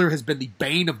 Brad Miller has been the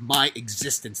bane of my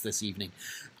existence this evening.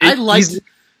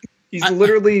 He's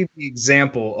literally the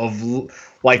example of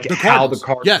how the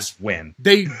Cardinals win.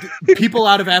 People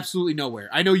out of absolutely nowhere.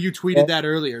 I know you tweeted that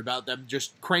earlier about them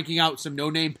just cranking out some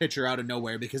no-name pitcher out of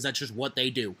nowhere because that's just what they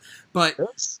do. But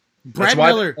Brad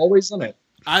Miller, always in it.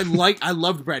 I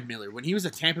loved Brad Miller when he was a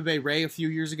Tampa Bay Ray a few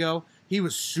years ago. He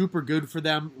was super good for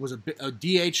them. Was a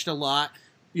DH'd a lot.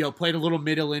 Played a little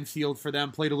middle infield for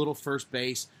them. Played a little first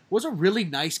base. Was a really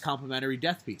nice complimentary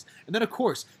death piece. And then, of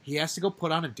course, he has to go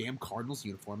put on a damn Cardinals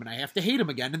uniform, and I have to hate him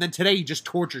again. And then today he just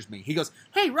tortures me. He goes,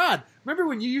 "Hey, Rod, remember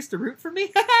when you used to root for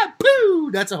me? Pooh,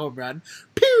 that's a home run.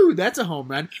 Pooh, that's a home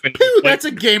run. Pooh, that's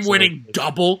a game-winning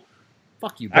double."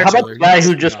 Fuck you, Brad How about Miller. the guy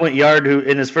who just went yard who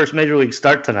in his first major league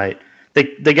start tonight?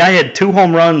 The guy had 2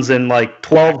 home runs and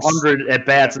 1,200 at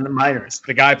bats in the minors.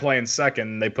 The guy playing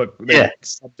second, they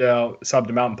subbed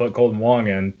him out and put Colton Wong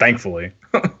in. Thankfully,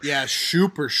 yeah,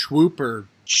 Schwooper, Snooper,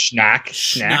 Snack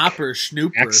or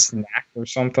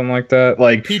something like that.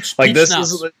 Peach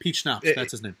Schnapps,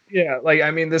 that's his name. Yeah,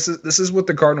 I mean, this is what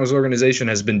the Cardinals organization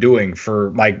has been doing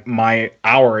for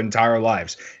our entire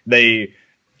lives.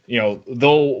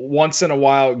 They'll once in a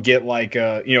while get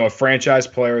a franchise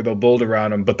player, they'll build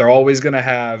around them, but they're always going to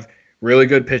have really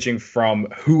good pitching from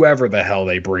whoever the hell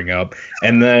they bring up.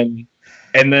 And then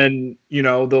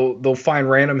they'll find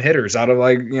random hitters out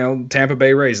of Tampa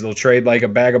Bay Rays. They'll trade a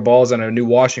bag of balls and a new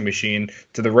washing machine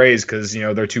to the Rays because,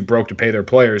 they're too broke to pay their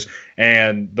players.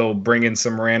 And they'll bring in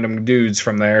some random dudes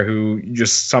from there who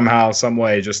just somehow, some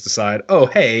way just decide, oh,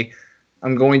 hey,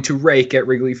 I'm going to rake at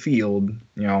Wrigley Field.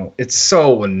 It's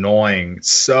so annoying,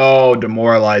 so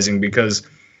demoralizing because,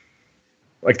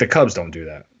 the Cubs don't do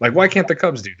that. Why can't the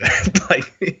Cubs do that?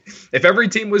 If every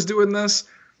team was doing this,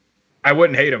 I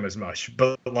wouldn't hate them as much.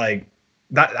 But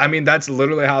that, I mean, that's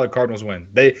literally how the Cardinals win.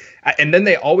 And then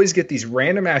they always get these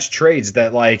random ass trades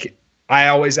that I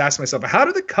always ask myself, how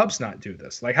do the Cubs not do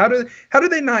this? How do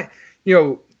they not?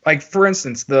 For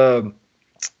instance, the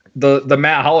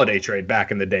Matt Holliday trade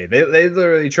back in the day. They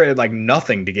literally traded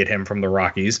nothing to get him from the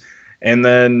Rockies. And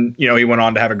then, he went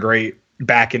on to have a great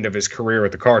back end of his career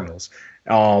with the Cardinals.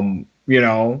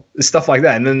 Stuff like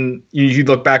that. And then you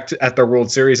look back at the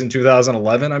World Series in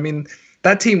 2011. I mean,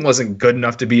 that team wasn't good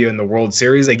enough to be in the World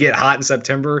Series. They get hot in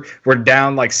September. We're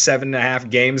down like 7.5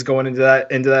 games going into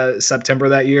that September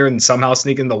that year, and somehow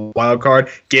sneak in the wild card,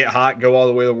 get hot, go all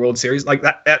the way to the World Series. Like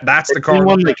that's the They Cardinals.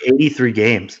 won like 83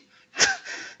 games.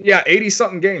 Yeah,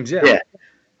 80-something games. Yeah. Yeah.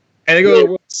 And they go to the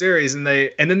World Series, and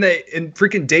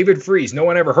freaking David Freese. No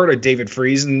one ever heard of David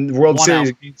Freese, and the World One Series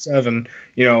out. Game 7,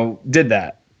 did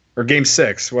that, or Game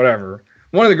 6, whatever.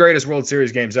 One of the greatest World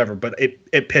Series games ever, but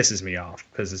it pisses me off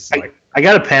because it's like I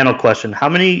got a panel question. How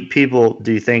many people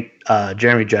do you think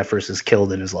Jeremy Jeffress has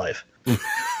killed in his life? Where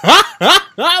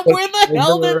the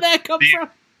hell did that come from?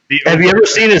 Have you ever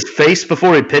seen his face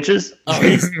before he pitches? Oh,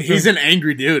 he's an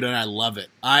angry dude, and I love it.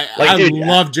 I Dude,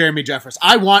 love Jeremy Jeffress.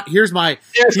 Here's my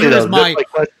Seriously, though, my that's my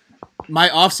question. my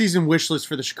offseason wish list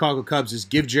for the Chicago Cubs is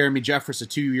give Jeremy Jeffress a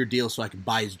 2-year deal so I can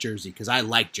buy his jersey because I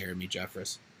like Jeremy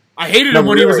Jeffress. I hated him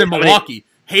when he was in really, Milwaukee.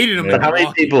 Hated him in But how many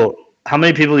Milwaukee.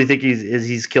 people do you think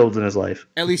he's killed in his life?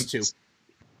 At least 2.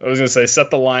 I was gonna say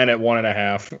set the line at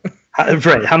 1.5.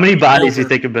 Right. How many bodies do you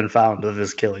think have been found of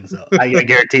his killings, though? I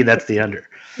guarantee that's the under.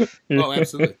 Oh,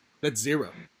 absolutely. That's 0.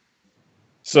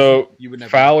 So You would never.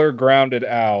 Fowler grounded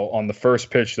Al on the first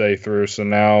pitch they threw, so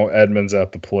now Edmonds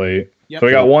at the plate. Yep. So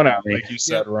we got one out, like you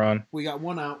said, Yep. Ron. We got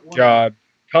one out. God,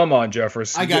 come on,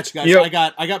 Jefferson. I got you guys. You know, I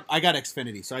got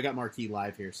Xfinity, so I got Marquee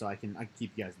Live here, so I can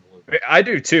keep you guys in the loop. I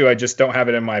do too. I just don't have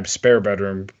it in my spare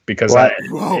bedroom because What?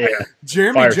 Whoa. yeah.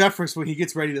 Jeremy Fire. Jeffress, when he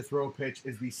gets ready to throw a pitch,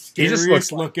 is the just looks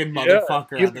scariest like- looking yeah,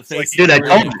 motherfucker he on the looks face like- of Dude, the I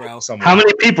told earth, you. bro. someone. How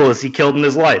many people has he killed in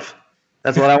his life?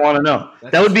 That's what I want to know.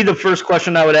 That would be the first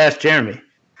question I would ask Jeremy.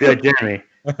 Be like, Jeremy,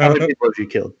 how many people have you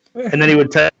killed? And then he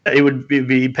would pat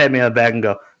me on the back and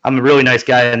go, "I'm a really nice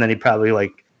guy," and then he'd probably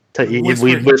like we'd whisper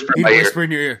in He'd my ear. whisper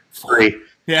in your ear. 3.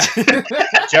 Yeah.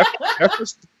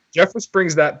 Jeffers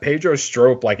brings that Pedro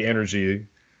Strop like energy.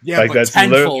 Yeah, Like, but that's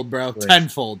tenfold, bro. literally-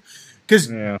 Tenfold.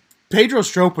 Because Yeah. Pedro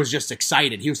Strop was just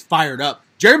excited. He was fired up.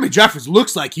 Jeremy Jeffers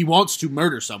looks like he wants to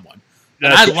murder someone.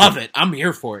 And I love it. I'm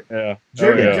here for it. Yeah.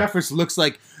 Jeremy yeah. Jeffers looks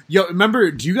like...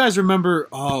 do you guys remember...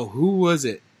 Oh, who was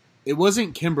it? It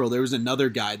wasn't Kimbrel. There was another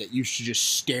guy that used to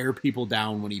just stare people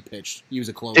down when he pitched. He was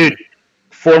a closer. Dude,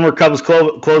 former Cubs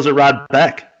closer Rod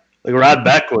Beck. Like Rod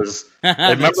Beck was.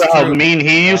 That's Remember how true. mean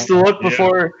he used to look Yeah.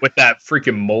 before? With that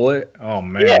freaking mullet. Oh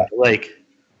man. Yeah, like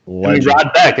I mean, Legend.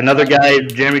 Rod Beck, another guy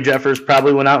Jeremy Jeffers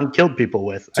probably went out and killed people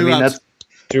with. I Two mean, outs. that's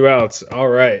 2 outs. All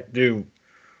right, dude.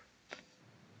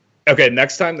 Okay,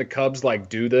 next time the Cubs like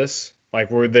do this,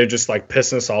 like where they're just like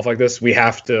pissing us off like this, we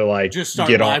have to like Just start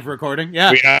get live on. recording.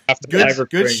 Yeah. We have to Good- live good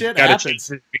recording. shit We gotta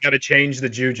happens. We got to change the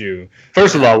juju.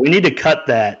 first of all, we need to cut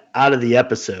that out of the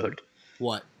episode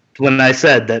What? when I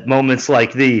said that moments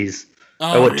like these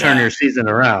are Oh, what yeah. turn your season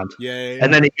around. Yeah.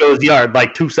 And then he goes yard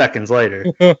like 2 seconds later.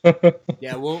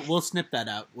 Yeah, we'll snip that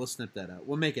out.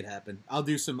 We'll make it happen. I'll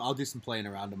do some playing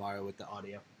around tomorrow with the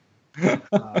audio. Yeah.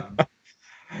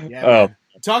 Oh. Man.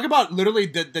 Talk about literally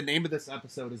the name of this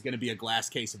episode is going to be a glass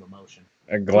case of emotion.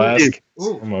 A glass. Dude.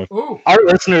 Ooh, Almost. ooh. Our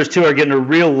listeners too are getting a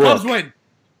real look. Cubs win.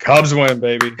 Cubs win,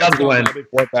 baby. Cubs win. Baby.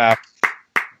 We're back.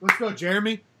 Let's go,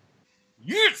 Jeremy.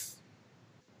 Yes.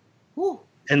 Whew.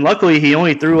 And luckily, he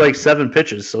only threw like 7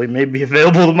 pitches, so he may be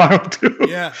available tomorrow too.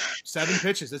 Yeah, 7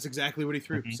 pitches. That's exactly what he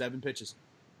threw. Mm-hmm. 7 pitches.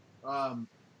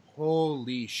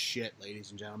 Holy shit, ladies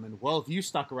and gentlemen. Well, if you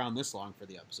stuck around this long for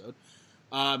the episode,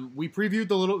 we previewed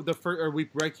we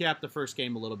recapped the first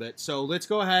game a little bit. So let's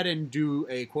go ahead and do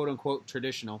a quote unquote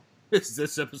traditional.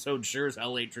 This episode sure as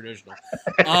hell ain't traditional.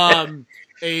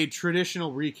 A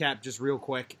traditional recap, just real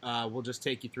quick. We'll just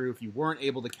take you through. If you weren't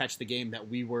able to catch the game that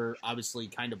we were obviously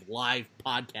kind of live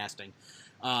podcasting,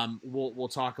 we'll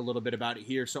talk a little bit about it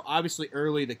here. So obviously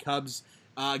early, the Cubs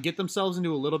get themselves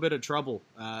into a little bit of trouble.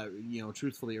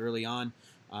 Truthfully early on.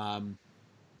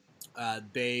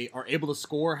 They are able to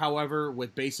score, however,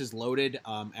 with bases loaded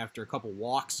after a couple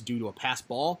walks due to a pass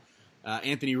ball.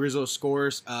 Anthony Rizzo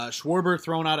scores. Schwarber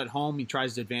thrown out at home. He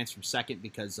tries to advance from second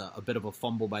because a bit of a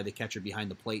fumble by the catcher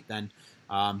behind the plate then.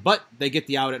 But they get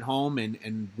the out at home,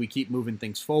 and we keep moving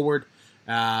things forward.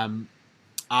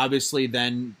 Obviously,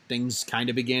 then things kind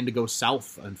of began to go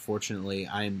south, unfortunately.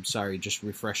 I'm sorry, just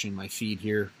refreshing my feed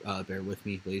here. Bear with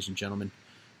me, ladies and gentlemen.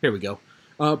 Here we go.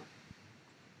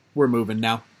 We're moving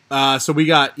now. So we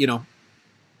got,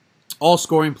 all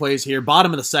scoring plays here.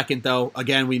 Bottom of the second, though,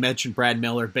 again, we mentioned Brad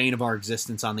Miller, bane of our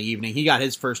existence on the evening. He got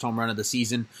his first home run of the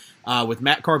season with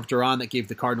Matt Carpenter on that gave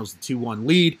the Cardinals the 2-1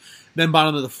 lead. Then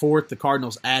bottom of the fourth, the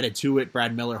Cardinals added to it.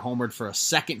 Brad Miller homered for a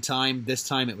second time. This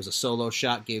time it was a solo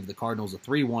shot, gave the Cardinals a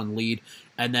 3-1 lead.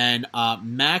 And then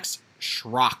Max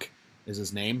Schrock is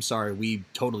his name. Sorry, we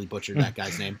totally butchered that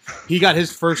guy's name. He got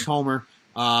his first homer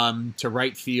to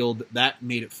right field. That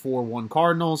made it 4-1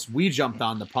 Cardinals. We jumped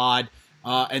on the pod.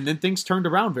 And then things turned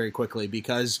around very quickly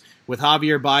because with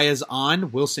Javier Baez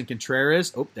on, Wilson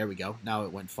Contreras. Oh, there we go. Now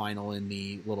it went final in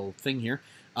the little thing here.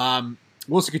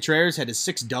 Wilson Contreras had his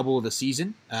 6th double of the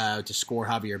season to score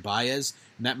Javier Baez,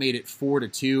 and that made it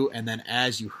 4-2. And then,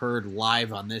 as you heard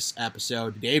live on this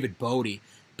episode, David Bote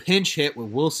pinch hit with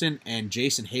Wilson and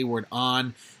Jason Hayward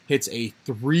on, hits a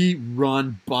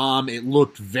 3-run bomb. It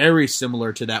looked very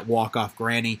similar to that walk-off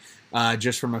granny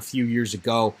just from a few years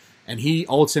ago. And he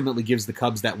ultimately gives the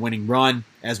Cubs that winning run.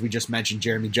 As we just mentioned,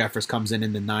 Jeremy Jeffress comes in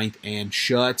the 9th and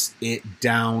shuts it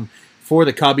down for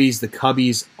the Cubbies. The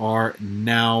Cubbies are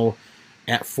now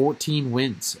at 14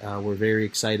 wins. We're very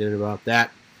excited about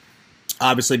that.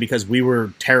 Obviously, because we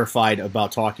were terrified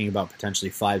about talking about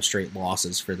potentially 5 straight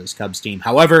losses for this Cubs team.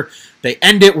 However, they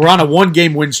end it. We're on a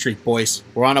 1-game win streak, boys.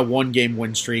 We're on a 1-game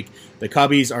win streak. The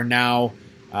Cubbies are now...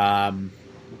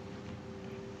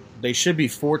 they should be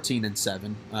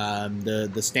 14-7.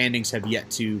 The standings have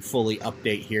yet to fully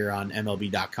update here on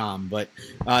MLB.com, but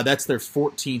that's their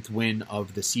 14th win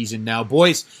of the season now.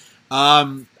 Boys,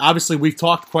 obviously we've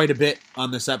talked quite a bit on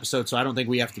this episode, so I don't think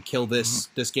we have to kill this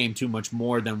game too much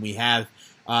more than we have.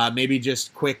 Maybe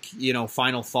just quick,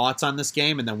 final thoughts on this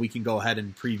game, and then we can go ahead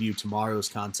and preview tomorrow's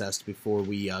contest before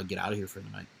we get out of here for the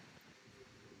night.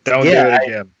 Don't do it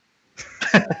again.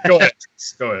 Go ahead.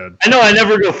 Go ahead. I know I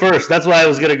never go first. That's why I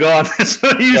was going to go on this. So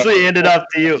I usually end it up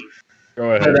to you.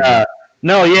 Go ahead. But,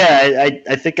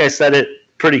 I think I said it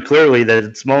pretty clearly that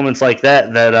it's moments like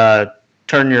that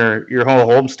turn your whole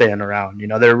homestand around.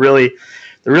 They're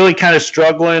really kind of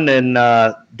struggling, and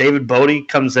David Bote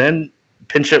comes in,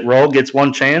 pinch hit roll, gets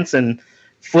one chance, and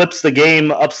flips the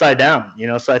game upside down.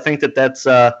 So I think that's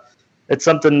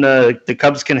something the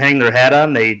Cubs can hang their hat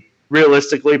on. They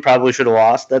realistically probably should have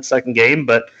lost that second game,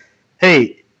 but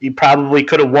hey, you probably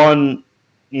could have won.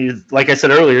 Like I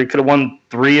said earlier, you could have won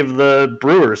 3 of the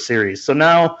Brewers series. So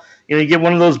now you get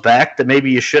one of those back that maybe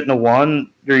you shouldn't have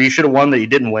won, or you should have won that you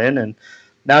didn't win, and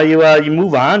now you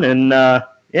move on and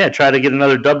try to get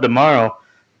another dub tomorrow.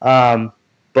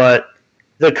 But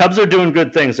the Cubs are doing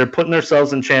good things. They're putting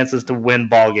themselves in chances to win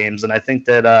ball games, and I think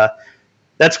that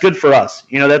that's good for us.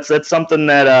 That's something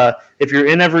that if you're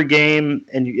in every game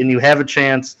and you have a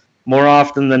chance, more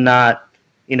often than not,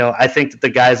 I think that the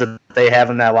guys that they have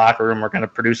in that locker room are going to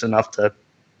produce enough to,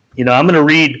 I'm going to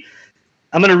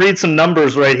read some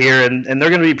numbers right here, and they're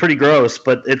going to be pretty gross,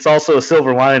 but it's also a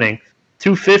silver lining.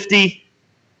 250,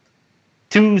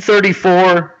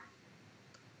 234,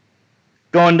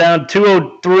 going down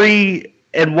 203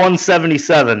 and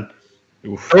 177.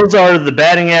 Oof. Those are the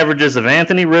batting averages of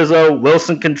Anthony Rizzo,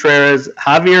 Wilson Contreras,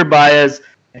 Javier Baez,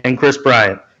 and Chris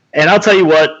Bryant. And I'll tell you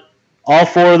what, all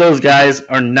 4 of those guys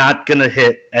are not going to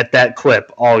hit at that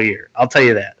clip all year. I'll tell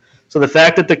you that. So the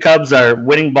fact that the Cubs are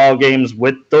winning ball games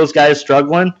with those guys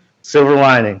struggling, silver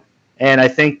lining. And I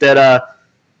think that,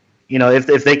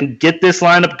 if they can get this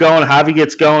lineup going, Javi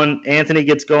gets going, Anthony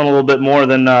gets going a little bit more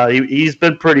than he's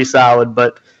been pretty solid,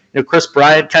 but Chris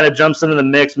Bryant kind of jumps into the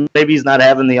mix. Maybe he's not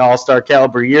having the all-star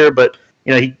caliber year, but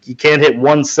he can't hit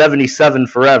 177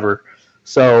 forever.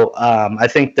 So I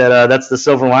think that that's the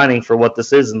silver lining for what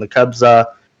this is, and the Cubs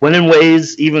win in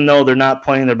ways, even though they're not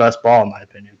playing their best ball, in my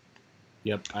opinion.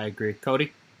 Yep, I agree.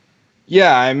 Cody?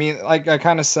 Yeah, I mean, like I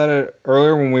kind of said it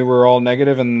earlier when we were all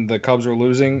negative and the Cubs were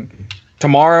losing.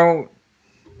 Tomorrow,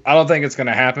 I don't think it's going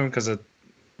to happen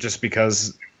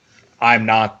because I'm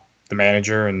not the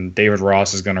manager, and David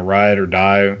Ross is going to ride or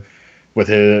die with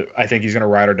his. I think he's going to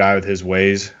ride or die with his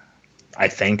ways. I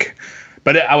think,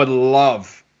 but I would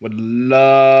love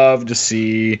to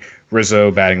see Rizzo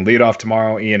batting leadoff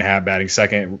tomorrow, Ian Happ batting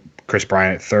second, Chris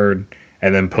Bryant at third,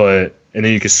 and then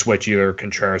you could switch either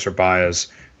Contreras or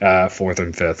Baez 4th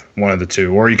and 5th, one of the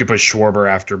two, or you could put Schwarber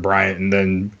after Bryant and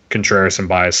then Contreras and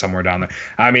Baez somewhere down there.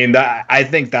 I mean, I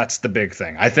think that's the big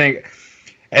thing. I think.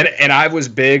 And I was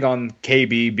big on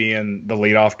KB being the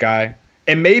leadoff guy.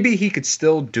 And maybe he could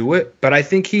still do it, but I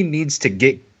think he needs to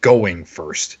get going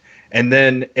first. And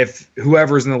then if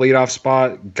whoever's in the leadoff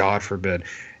spot, God forbid,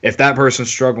 if that person's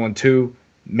struggling too,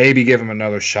 maybe give him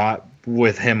another shot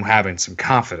with him having some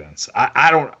confidence.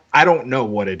 I don't know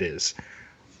what it is.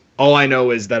 All I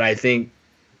know is that I think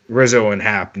Rizzo and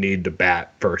Happ need to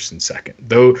bat first and second.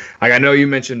 Though, like I know you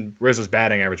mentioned Rizzo's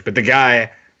batting average, but the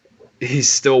guy, he's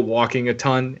still walking a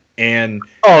ton. And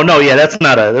oh no, yeah, that's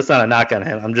not a knock on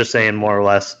him. I'm just saying more or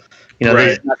less, right.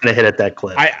 He's not going to hit at that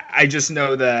clip. I just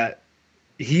know that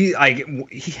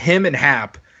him and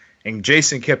Happ and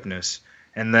Jason Kipnis,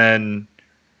 and then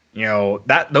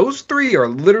that those three are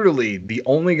literally the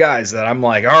only guys that I'm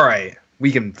like, all right,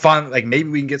 we can find, like, maybe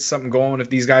we can get something going if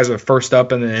these guys are first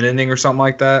up in an inning or something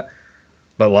like that.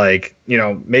 But, like,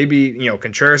 maybe,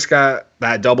 Contreras got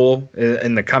that double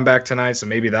in the comeback tonight, so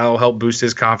maybe that'll help boost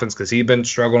his confidence because he's been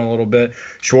struggling a little bit.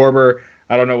 Schwarber,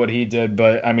 I don't know what he did,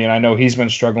 but, I mean, I know he's been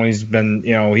struggling. He's been,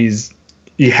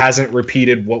 he hasn't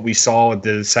repeated what we saw at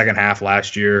the second half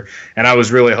last year, and I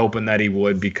was really hoping that he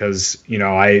would because,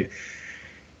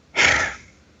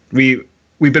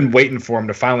 we've been waiting for him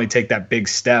to finally take that big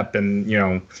step, and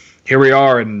here we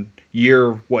are in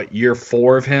year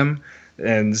 4 of him,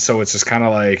 and so it's just kind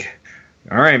of like,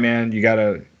 all right, man, you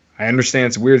gotta. I understand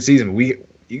it's a weird season.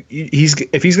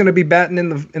 If he's gonna be batting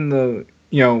in the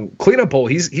cleanup hole,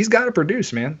 he's got to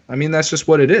produce, man. I mean, that's just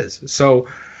what it is. So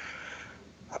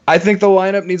I think the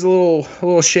lineup needs a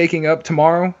little shaking up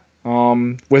tomorrow.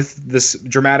 With this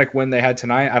dramatic win they had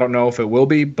tonight, I don't know if it will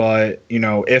be, but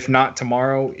if not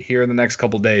tomorrow, here in the next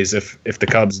couple days, if the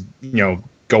Cubs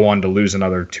go on to lose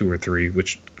another 2 or 3,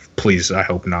 which please I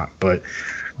hope not, but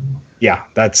yeah,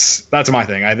 that's my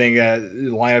thing. I think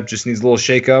the lineup just needs a little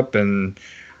shake up and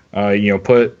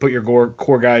put your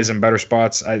core guys in better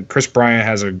spots. Chris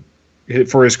Bryant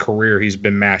for his career, he's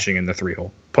been mashing in the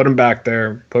 3-hole. Put him back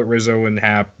there. Put Rizzo and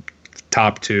Happ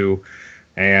top 2,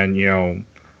 and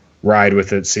ride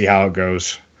with it, see how it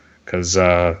goes, because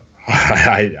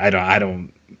I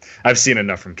don't. I've seen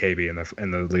enough from KB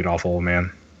in the leadoff hole,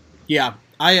 man. Yeah,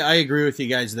 I agree with you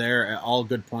guys there. All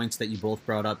good points that you both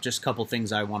brought up. Just a couple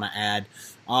things I want to add.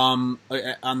 On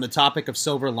the topic of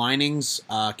silver linings,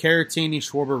 Caratini,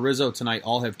 Schwarber, Rizzo tonight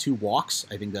all have 2 walks.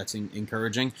 I think that's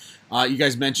encouraging. You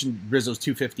guys mentioned Rizzo's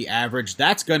 250 average.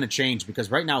 That's going to change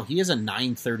because right now he has a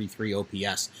 933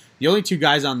 OPS. The only 2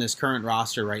 guys on this current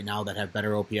roster right now that have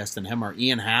better OPS than him are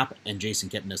Ian Happ and Jason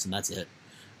Kipnis, and that's it.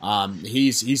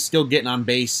 He's still getting on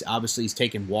base. Obviously, he's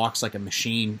taking walks like a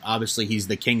machine. Obviously, he's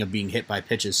the king of being hit by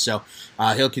pitches, so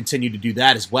he'll continue to do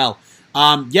that as well.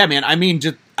 Yeah, man, I mean,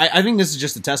 I think this is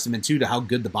just a testament, too, to how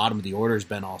good the bottom of the order has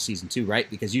been all season, too, right?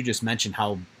 Because you just mentioned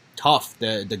how tough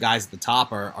the guys at the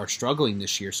top are struggling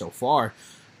this year so far,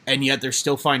 and yet they're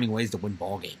still finding ways to win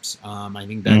ball games. I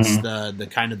think that's the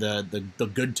kind of the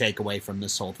good takeaway from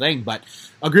this whole thing. But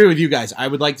agree with you guys. I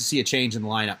would like to see a change in the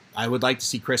lineup. I would like to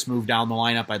see Chris move down the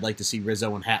lineup. I'd like to see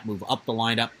Rizzo and Happ move up the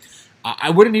lineup.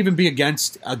 I wouldn't even be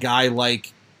against a guy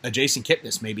like a Jason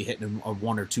Kipnis maybe hitting a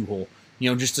 1 or 2 hole.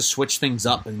 Just to switch things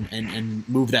up and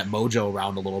move that mojo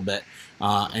around a little bit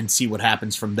and see what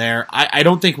happens from there. I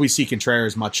don't think we see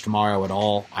Contreras much tomorrow at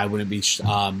all. I wouldn't be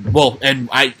I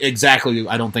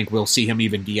don't think we'll see him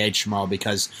even DH tomorrow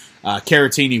because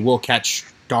Caratini will catch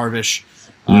Darvish.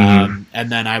 And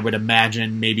then I would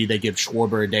imagine maybe they give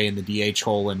Schwarber a day in the DH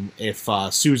hole, and if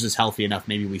Souza's healthy enough,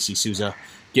 maybe we see Souza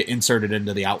get inserted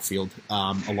into the outfield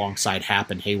alongside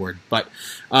Happ and Hayward. But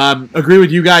agree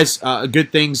with you guys.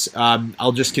 Good things.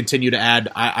 I'll just continue to add.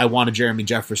 I want a Jeremy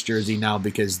Jeffress jersey now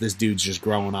because this dude's just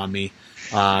growing on me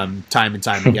time and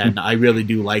time again. I really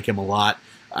do like him a lot.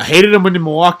 I hated him in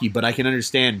Milwaukee, but I can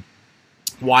understand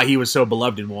why he was so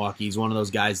beloved in Milwaukee. He's one of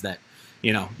those guys that,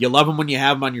 you love him when you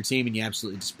have him on your team and you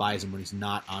absolutely despise him when he's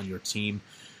not on your team.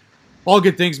 All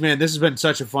good things, man. This has been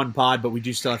such a fun pod, but we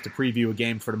do still have to preview a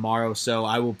game for tomorrow. So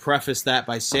I will preface that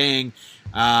by saying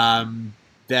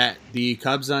that the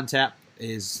Cubs on Tap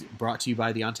is brought to you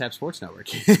by the On Tap Sports Network.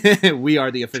 We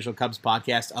are the official Cubs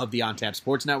podcast of the On Tap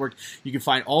Sports Network. You can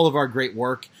find all of our great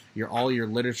work, all your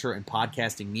literature and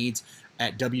podcasting needs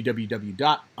at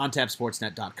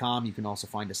www.ontapsportsnet.com. You can also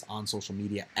find us on social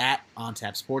media at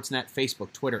OnTapSportsNet,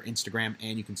 Facebook, Twitter, Instagram,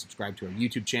 and you can subscribe to our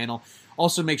YouTube channel.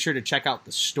 Also, make sure to check out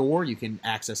the store. You can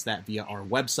access that via our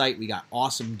website. We got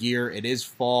awesome gear. It is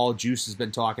fall. Juice has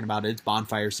been talking about it. It's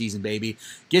bonfire season, baby.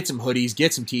 Get some hoodies.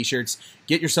 Get some T-shirts.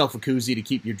 Get yourself a koozie to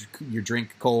keep your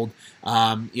drink cold.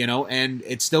 And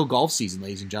it's still golf season,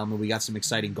 ladies and gentlemen. We got some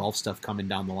exciting golf stuff coming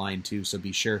down the line, too, so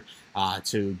be sure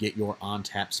to get your On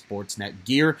Tap Sportsnet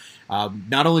gear.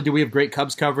 Not only do we have great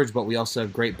Cubs coverage, but we also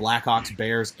have great Blackhawks,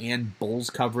 Bears, and Bulls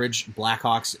coverage.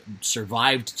 Blackhawks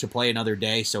survived to play another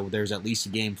day, so there's at least a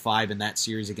Game 5 in that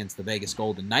series against the Vegas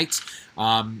Golden Knights.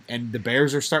 And the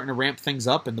Bears are starting to ramp things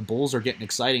up, and the Bulls are getting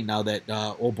exciting now that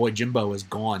old boy Jimbo is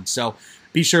gone. So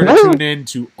be sure to tune in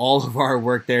to all of our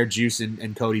work there. Juice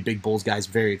and Cody, big Bulls guys,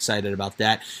 very excited about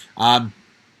that.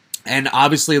 And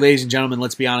obviously, ladies and gentlemen,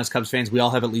 let's be honest, Cubs fans, we all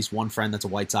have at least one friend that's a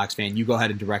White Sox fan. You go ahead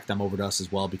and direct them over to us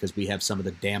as well because we have some of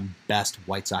the damn best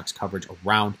White Sox coverage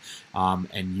around,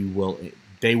 and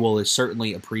they will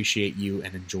certainly appreciate you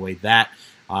and enjoy that.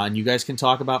 and you guys can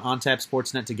talk about OnTap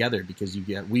Sportsnet together because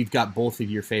we've got both of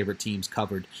your favorite teams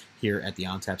covered here at the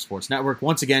OnTap Sports Network.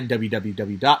 Once again,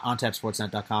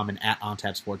 www.ontapsportsnet.com and at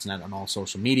OnTap Sportsnet on all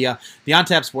social media. The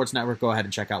OnTap Sports Network, go ahead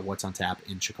and check out what's on tap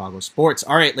in Chicago sports.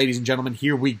 All right, ladies and gentlemen,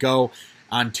 here we go.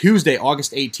 On Tuesday,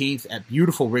 August 18th, at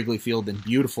beautiful Wrigley Field in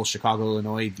beautiful Chicago,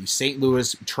 Illinois, the St.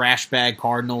 Louis Trash Bag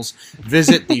Cardinals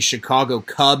visit the Chicago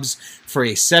Cubs for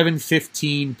a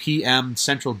 7:15 p.m.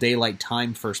 Central Daylight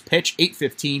Time first pitch.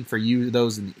 8:15 for you,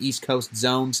 those in the East Coast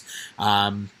zones.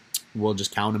 We'll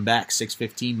just count them back.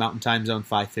 6:15 Mountain Time Zone,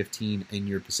 5:15 in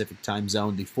your Pacific Time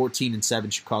Zone. The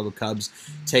 14-7 Chicago Cubs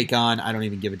take on, I don't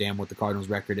even give a damn what the Cardinals'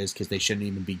 record is because they shouldn't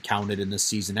even be counted in this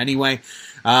season anyway.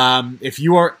 If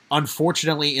you are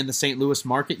unfortunately in the St. Louis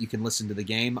market, you can listen to the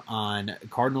game on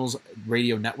Cardinals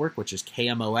Radio Network, which is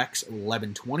KMOX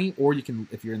 1120, or you can,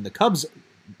 if you're in the Cubs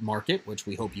market, which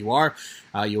we hope you are,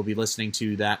 you'll be listening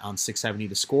to that on 670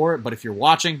 The Score. But if you're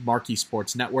watching, Marquee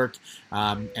Sports Network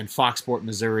and Fox Sport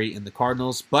Missouri in the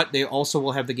Cardinals. But they also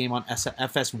will have the game on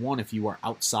FS1 if you are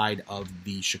outside of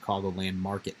the Chicagoland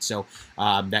market. So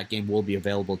that game will be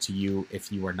available to you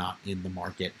if you are not in the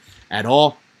market at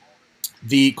all.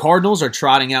 The Cardinals are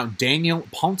trotting out Daniel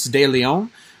Ponce de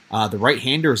Leon. The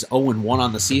right-hander is 0-1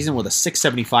 on the season with a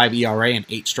 6.75 ERA and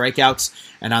 8 strikeouts.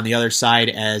 And on the other side,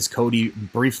 as Cody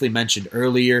briefly mentioned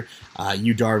earlier,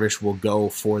 Yu Darvish will go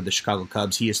for the Chicago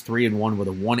Cubs. He is 3-1 with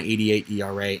a 1.88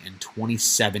 ERA and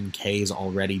 27 Ks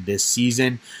already this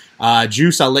season.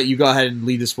 Juice, I'll let you go ahead and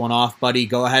lead this one off, buddy.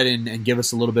 Go ahead and give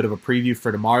us a little bit of a preview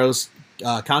for tomorrow's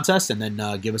contest, and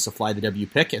then give us a Fly the W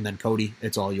pick. And then, Cody,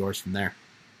 it's all yours from there.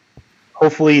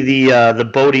 Hopefully the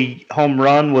Bodie home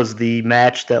run was the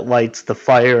match that lights the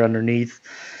fire underneath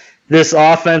this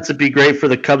offense. It'd be great for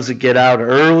the Cubs to get out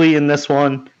early in this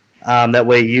one. That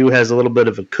way Yu has a little bit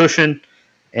of a cushion.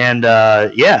 And, I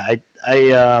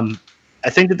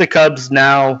think that the Cubs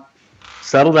now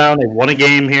settle down. They won a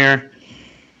game here.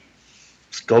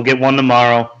 Just go get one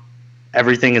tomorrow.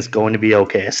 Everything is going to be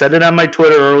okay. I said it on my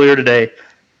Twitter earlier today.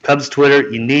 Cubs Twitter,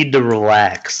 you need to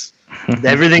relax.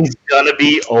 Everything's gonna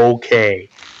be okay.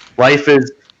 Life is.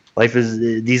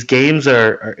 These games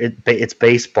it's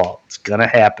baseball. It's gonna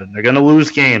happen. They're gonna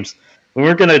lose games.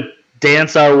 We're gonna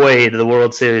dance our way to the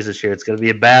World Series this year. It's gonna be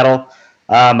a battle.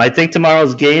 I think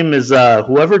tomorrow's game is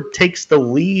whoever takes the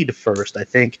lead first. I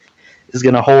think is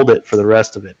gonna hold it for the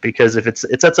rest of it because if it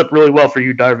sets up really well for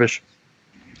you, Darvish.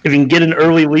 If you can get an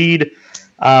early lead,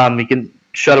 you can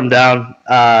shut them down.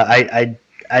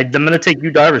 I'm going to take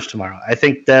Yu Darvish tomorrow. I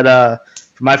think that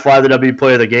for my Fly the W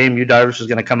player of the game, Yu Darvish is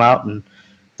going to come out and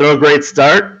throw a great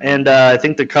start. And I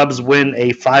think the Cubs win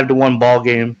a 5-1 ball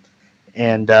game.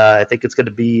 And I think it's going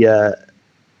to be a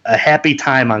happy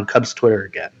time on Cubs Twitter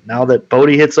again. Now that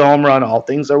Bodie hits a home run, all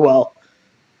things are well.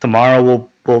 Tomorrow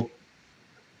will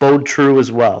bode true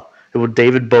as well. It will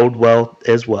David bode well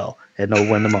as well. And they'll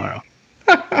win tomorrow.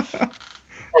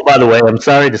 Oh, by the way, I'm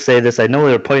sorry to say this. I know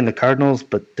they were playing the Cardinals,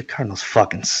 but the Cardinals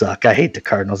fucking suck. I hate the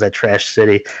Cardinals, that trash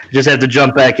city. I just have to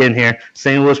jump back in here.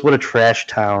 St. Louis, what a trash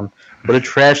town. What a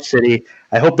trash city.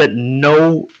 I hope that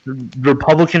no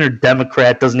Republican or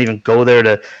Democrat doesn't even go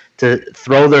there to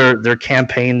throw their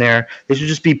campaign there. They should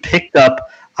just be picked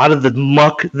up out of the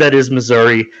muck that is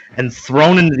Missouri and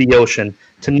thrown into the ocean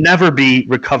to never be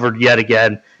recovered yet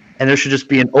again. And there should just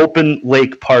be an open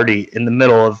lake party in the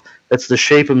middle of that's the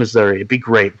shape of Missouri. It'd be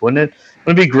great, wouldn't it?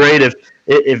 Wouldn't it be great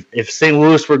if St.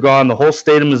 Louis were gone, the whole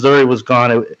state of Missouri was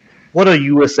gone? What a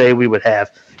USA we would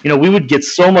have. We would get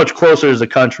so much closer as a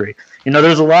country.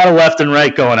 There's a lot of left and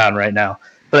right going on right now.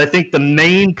 But I think the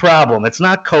main problem, it's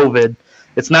not COVID,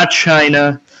 it's not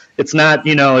China, it's not,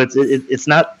 it's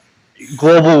not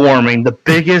global warming. The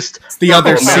biggest it's the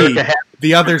other C.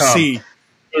 The other C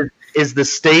is the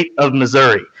state of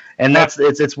Missouri. And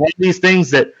it's one of these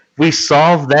things that we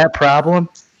solve that problem,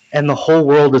 and the whole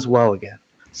world is well again.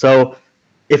 So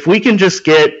if we can just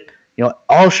get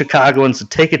all Chicagoans to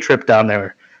take a trip down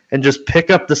there and just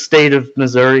pick up the state of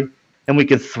Missouri, and we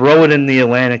could throw it in the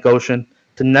Atlantic Ocean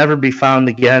to never be found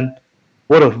again,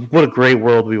 what a great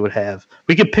world we would have.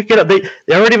 We could pick it up. They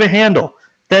already have a handle.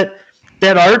 That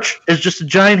arch is just a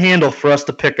giant handle for us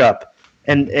to pick up,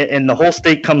 and the whole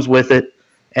state comes with it,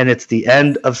 and it's the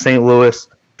end of St. Louis,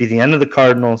 be the end of the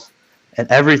Cardinals, and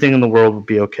everything in the world will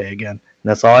be okay again. And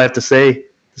that's all I have to say.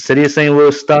 The city of St.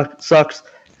 Louis sucks,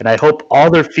 and I hope all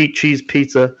their feet cheese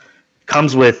pizza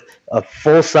comes with a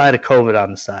full side of COVID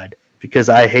on the side because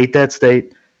I hate that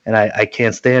state, and I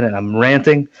can't stand it. I'm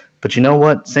ranting, but you know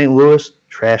what? St. Louis,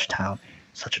 trash town.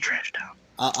 Such a trash town.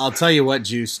 I'll tell you what,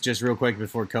 Juice, just real quick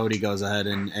before Cody goes ahead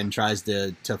and tries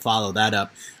to follow that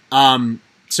up.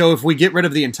 So if we get rid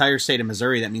of the entire state of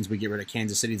Missouri, that means we get rid of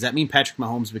Kansas City. Does that mean Patrick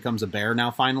Mahomes becomes a Bear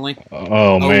now, finally?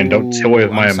 Oh man, don't toy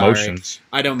with my I'm sorry. emotions.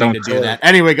 I don't mean Don't to do toy. that.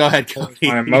 Anyway, go ahead, Cody.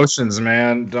 My emotions,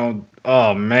 man. Don't.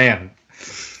 Oh man,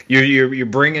 you're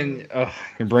bringing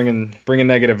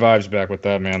negative vibes back with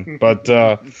that, man. But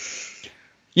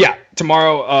yeah,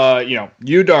 tomorrow,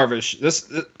 you Darvish. This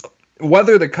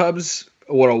whether the Cubs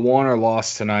would have won or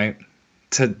lost tonight,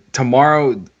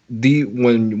 tomorrow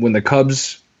when the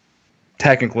Cubs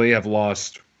technically have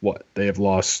lost what they have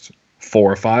lost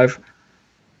 4 or 5.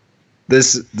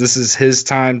 This is his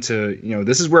time to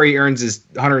this is where he earns his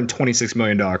 $126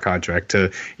 million contract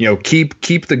to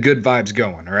keep the good vibes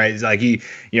going. All right, it's like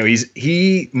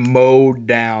he mowed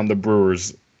down the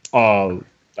Brewers we're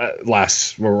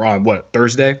on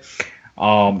Thursday,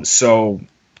 and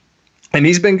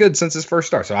he's been good since his first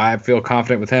start. So I feel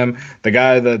confident with him. The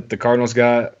guy that the Cardinals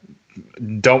got,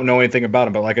 don't know anything about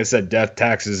him, but like I said, death,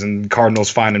 taxes, and Cardinals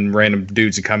finding random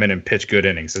dudes to come in and pitch good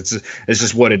innings. It's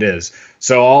just what it is.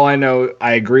 So all I know,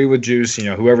 I agree with Juice.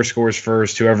 Whoever scores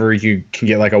first, whoever you can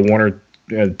get like a 1 or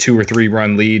 2 or 3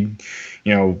 run lead,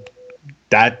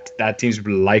 that team's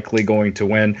likely going to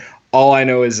win. All I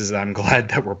know is I'm glad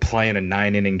that we're playing a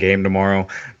 9-inning game tomorrow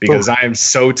because I am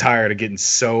so tired of getting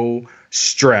so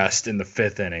stressed in the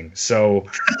 5th inning. So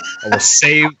I will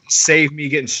save me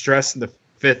getting stressed in the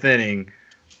 5th inning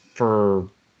for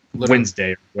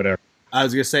Wednesday or whatever. I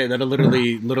was gonna say that'll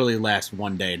literally last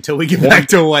one day until we get back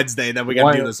to Wednesday. Then we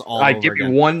gotta do this all over I give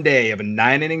again. you one day of a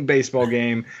 9-inning baseball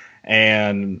game,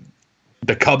 and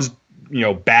the Cubs,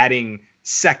 batting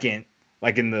second,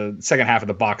 like in the second half of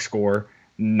the box score,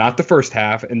 not the first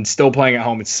half, and still playing at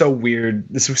home. It's so weird.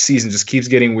 This season just keeps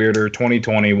getting weirder.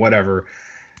 2020, whatever.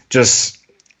 Just.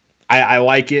 I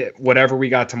like it. Whatever we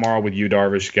got tomorrow with you,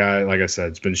 Darvish guy, like I said,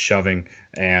 it's been shoving,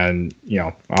 and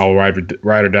I'll ride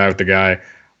or die with the guy.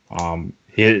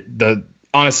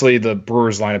 Honestly, the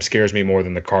Brewers lineup scares me more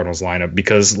than the Cardinals lineup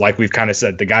because, like we've kind of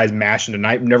said, the guys mashing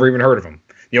tonight, we've never even heard of them.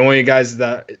 The only guys in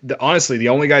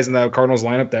the Cardinals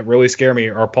lineup that really scare me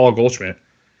are Paul Goldschmidt.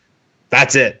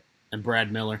 That's it. And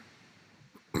Brad Miller.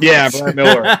 Yeah, Brad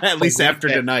Miller. At least after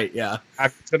tonight, yeah.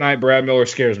 After tonight, Brad Miller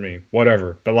scares me.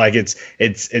 Whatever, but like it's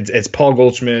Paul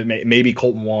Goldschmidt, maybe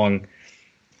Colton Wong.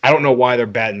 I don't know why they're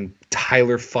batting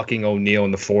Tyler fucking O'Neill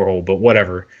in the 4-hole, but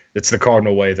whatever. It's the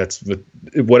Cardinal way. That's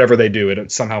whatever they do. It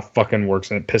somehow fucking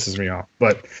works, and it pisses me off.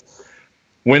 But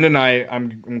win tonight.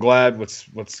 I'm glad.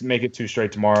 Let's make it 2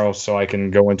 straight tomorrow, so I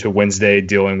can go into Wednesday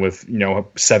dealing with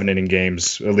 7-inning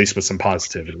games at least with some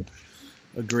positivity.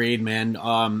 Agreed, man.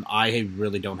 I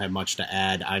really don't have much to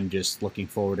add. I'm just looking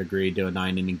forward, agreed, to a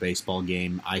 9-inning baseball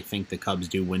game. I think the Cubs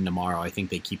do win tomorrow. I think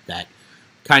they keep that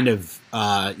kind of,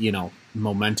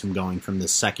 momentum going from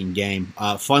this second game.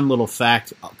 Fun little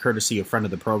fact, courtesy of friend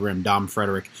of the program, Dom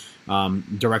Frederick,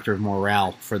 director of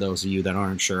morale, for those of you that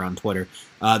aren't sure on Twitter.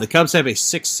 The Cubs have a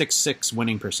 .666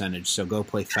 winning percentage, so go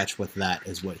play fetch with that,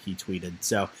 is what he tweeted.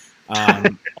 So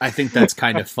I think that's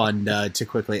kind of fun to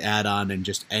quickly add on and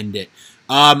just end it.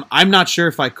 I'm not sure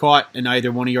if I caught in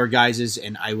either one of your guys's,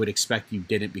 and I would expect you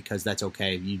didn't because that's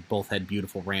okay. You both had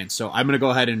beautiful rants. So I'm going to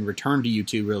go ahead and return to you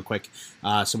two real quick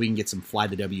so we can get some Fly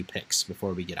the W picks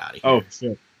before we get out of here. Oh,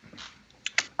 shit.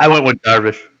 I went with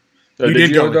Darvish. You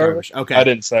did go with Darvish. Okay. I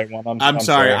didn't say one. I'm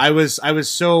sorry. I was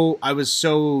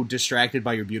so distracted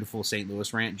by your beautiful St.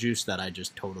 Louis rant, Juice, that I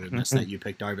just totally missed that you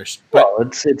picked Darvish. Well,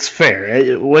 it's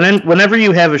fair. Whenever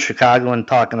you have a Chicagoan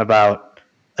talking about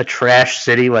a trash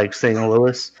city like St.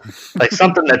 Louis, like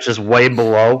something that's just way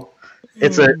below,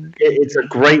 it's a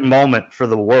great moment for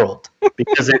the world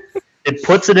because it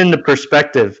puts it into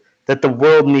perspective that the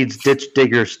world needs ditch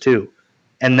diggers too,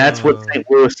 and that's what St.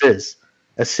 Louis is.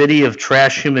 A city of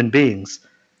trash human beings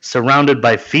surrounded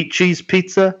by feet cheese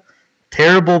pizza,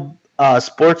 terrible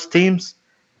sports teams,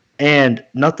 and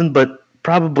nothing but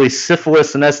probably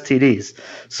syphilis and STDs.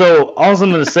 So all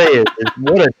I'm going to say is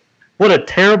what a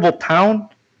terrible town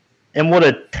and what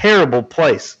a terrible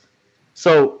place.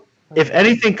 So if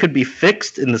anything could be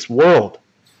fixed in this world,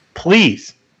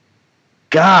 please,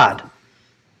 God,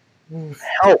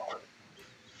 help.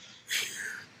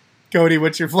 Cody,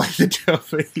 what's your Fly the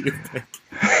W you pick?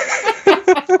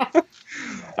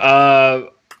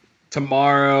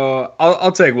 Tomorrow,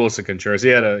 I'll take Wilson Contreras. He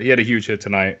had a huge hit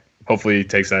tonight. Hopefully, he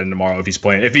takes that in tomorrow if he's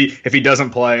playing. If he doesn't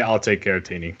play, I'll take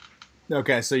Caratini.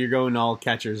 Okay, so you're going all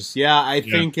catchers. Yeah, I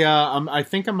think I'm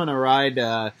gonna ride.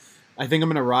 I think I'm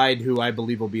gonna ride who I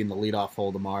believe will be in the leadoff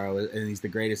hole tomorrow, and he's the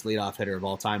greatest leadoff hitter of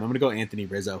all time. I'm gonna go Anthony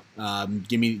Rizzo.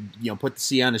 Give me, put the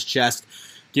C on his chest.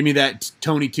 Give me that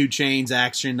Tony Two Chains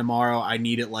action tomorrow. I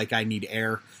need it like I need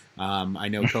air. I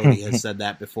know Cody has said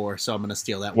that before, so I'm going to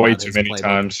steal that. Way one out of too his many playbook.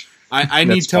 times. I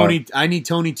need That's Tony. fine. I need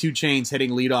Tony 2 Chainz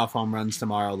hitting leadoff home runs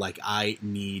tomorrow. Like I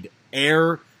need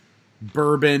air,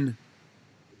 bourbon,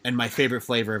 and my favorite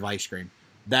flavor of ice cream.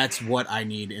 That's what I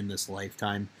need in this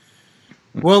lifetime.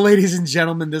 Well, ladies and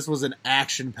gentlemen, this was an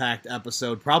action-packed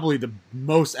episode. Probably the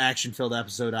most action-filled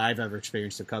episode I've ever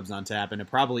experienced of Cubs on Tap, and it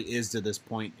probably is to this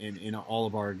point in all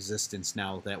of our existence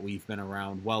now that we've been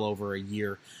around well over a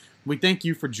year. We thank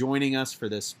you for joining us for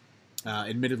this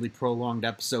admittedly prolonged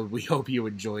episode. We hope you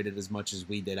enjoyed it as much as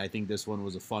we did. I think this one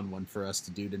was a fun one for us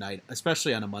to do tonight,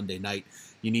 especially on a Monday night.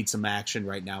 You need some action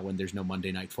right now when there's no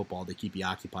Monday night football to keep you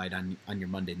occupied on your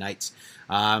Monday nights.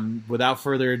 Without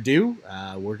further ado,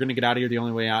 we're going to get out of here the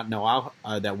only way out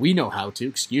that we know how to.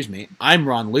 Excuse me. I'm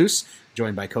Ron Luce,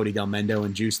 joined by Cody Del Mendo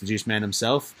and Juice, the Juice Man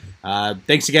himself.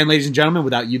 Thanks again, ladies and gentlemen.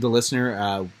 Without you, the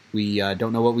listener, we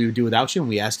don't know what we would do without you, and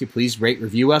we ask you, please rate,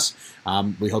 review us.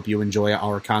 We hope you enjoy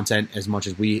our content as much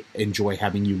as we enjoy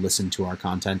having you listen to our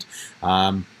content.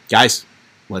 Guys,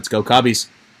 let's go Cubbies.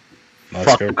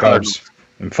 Let's go Cubs.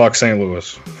 And fuck St.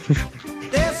 Louis.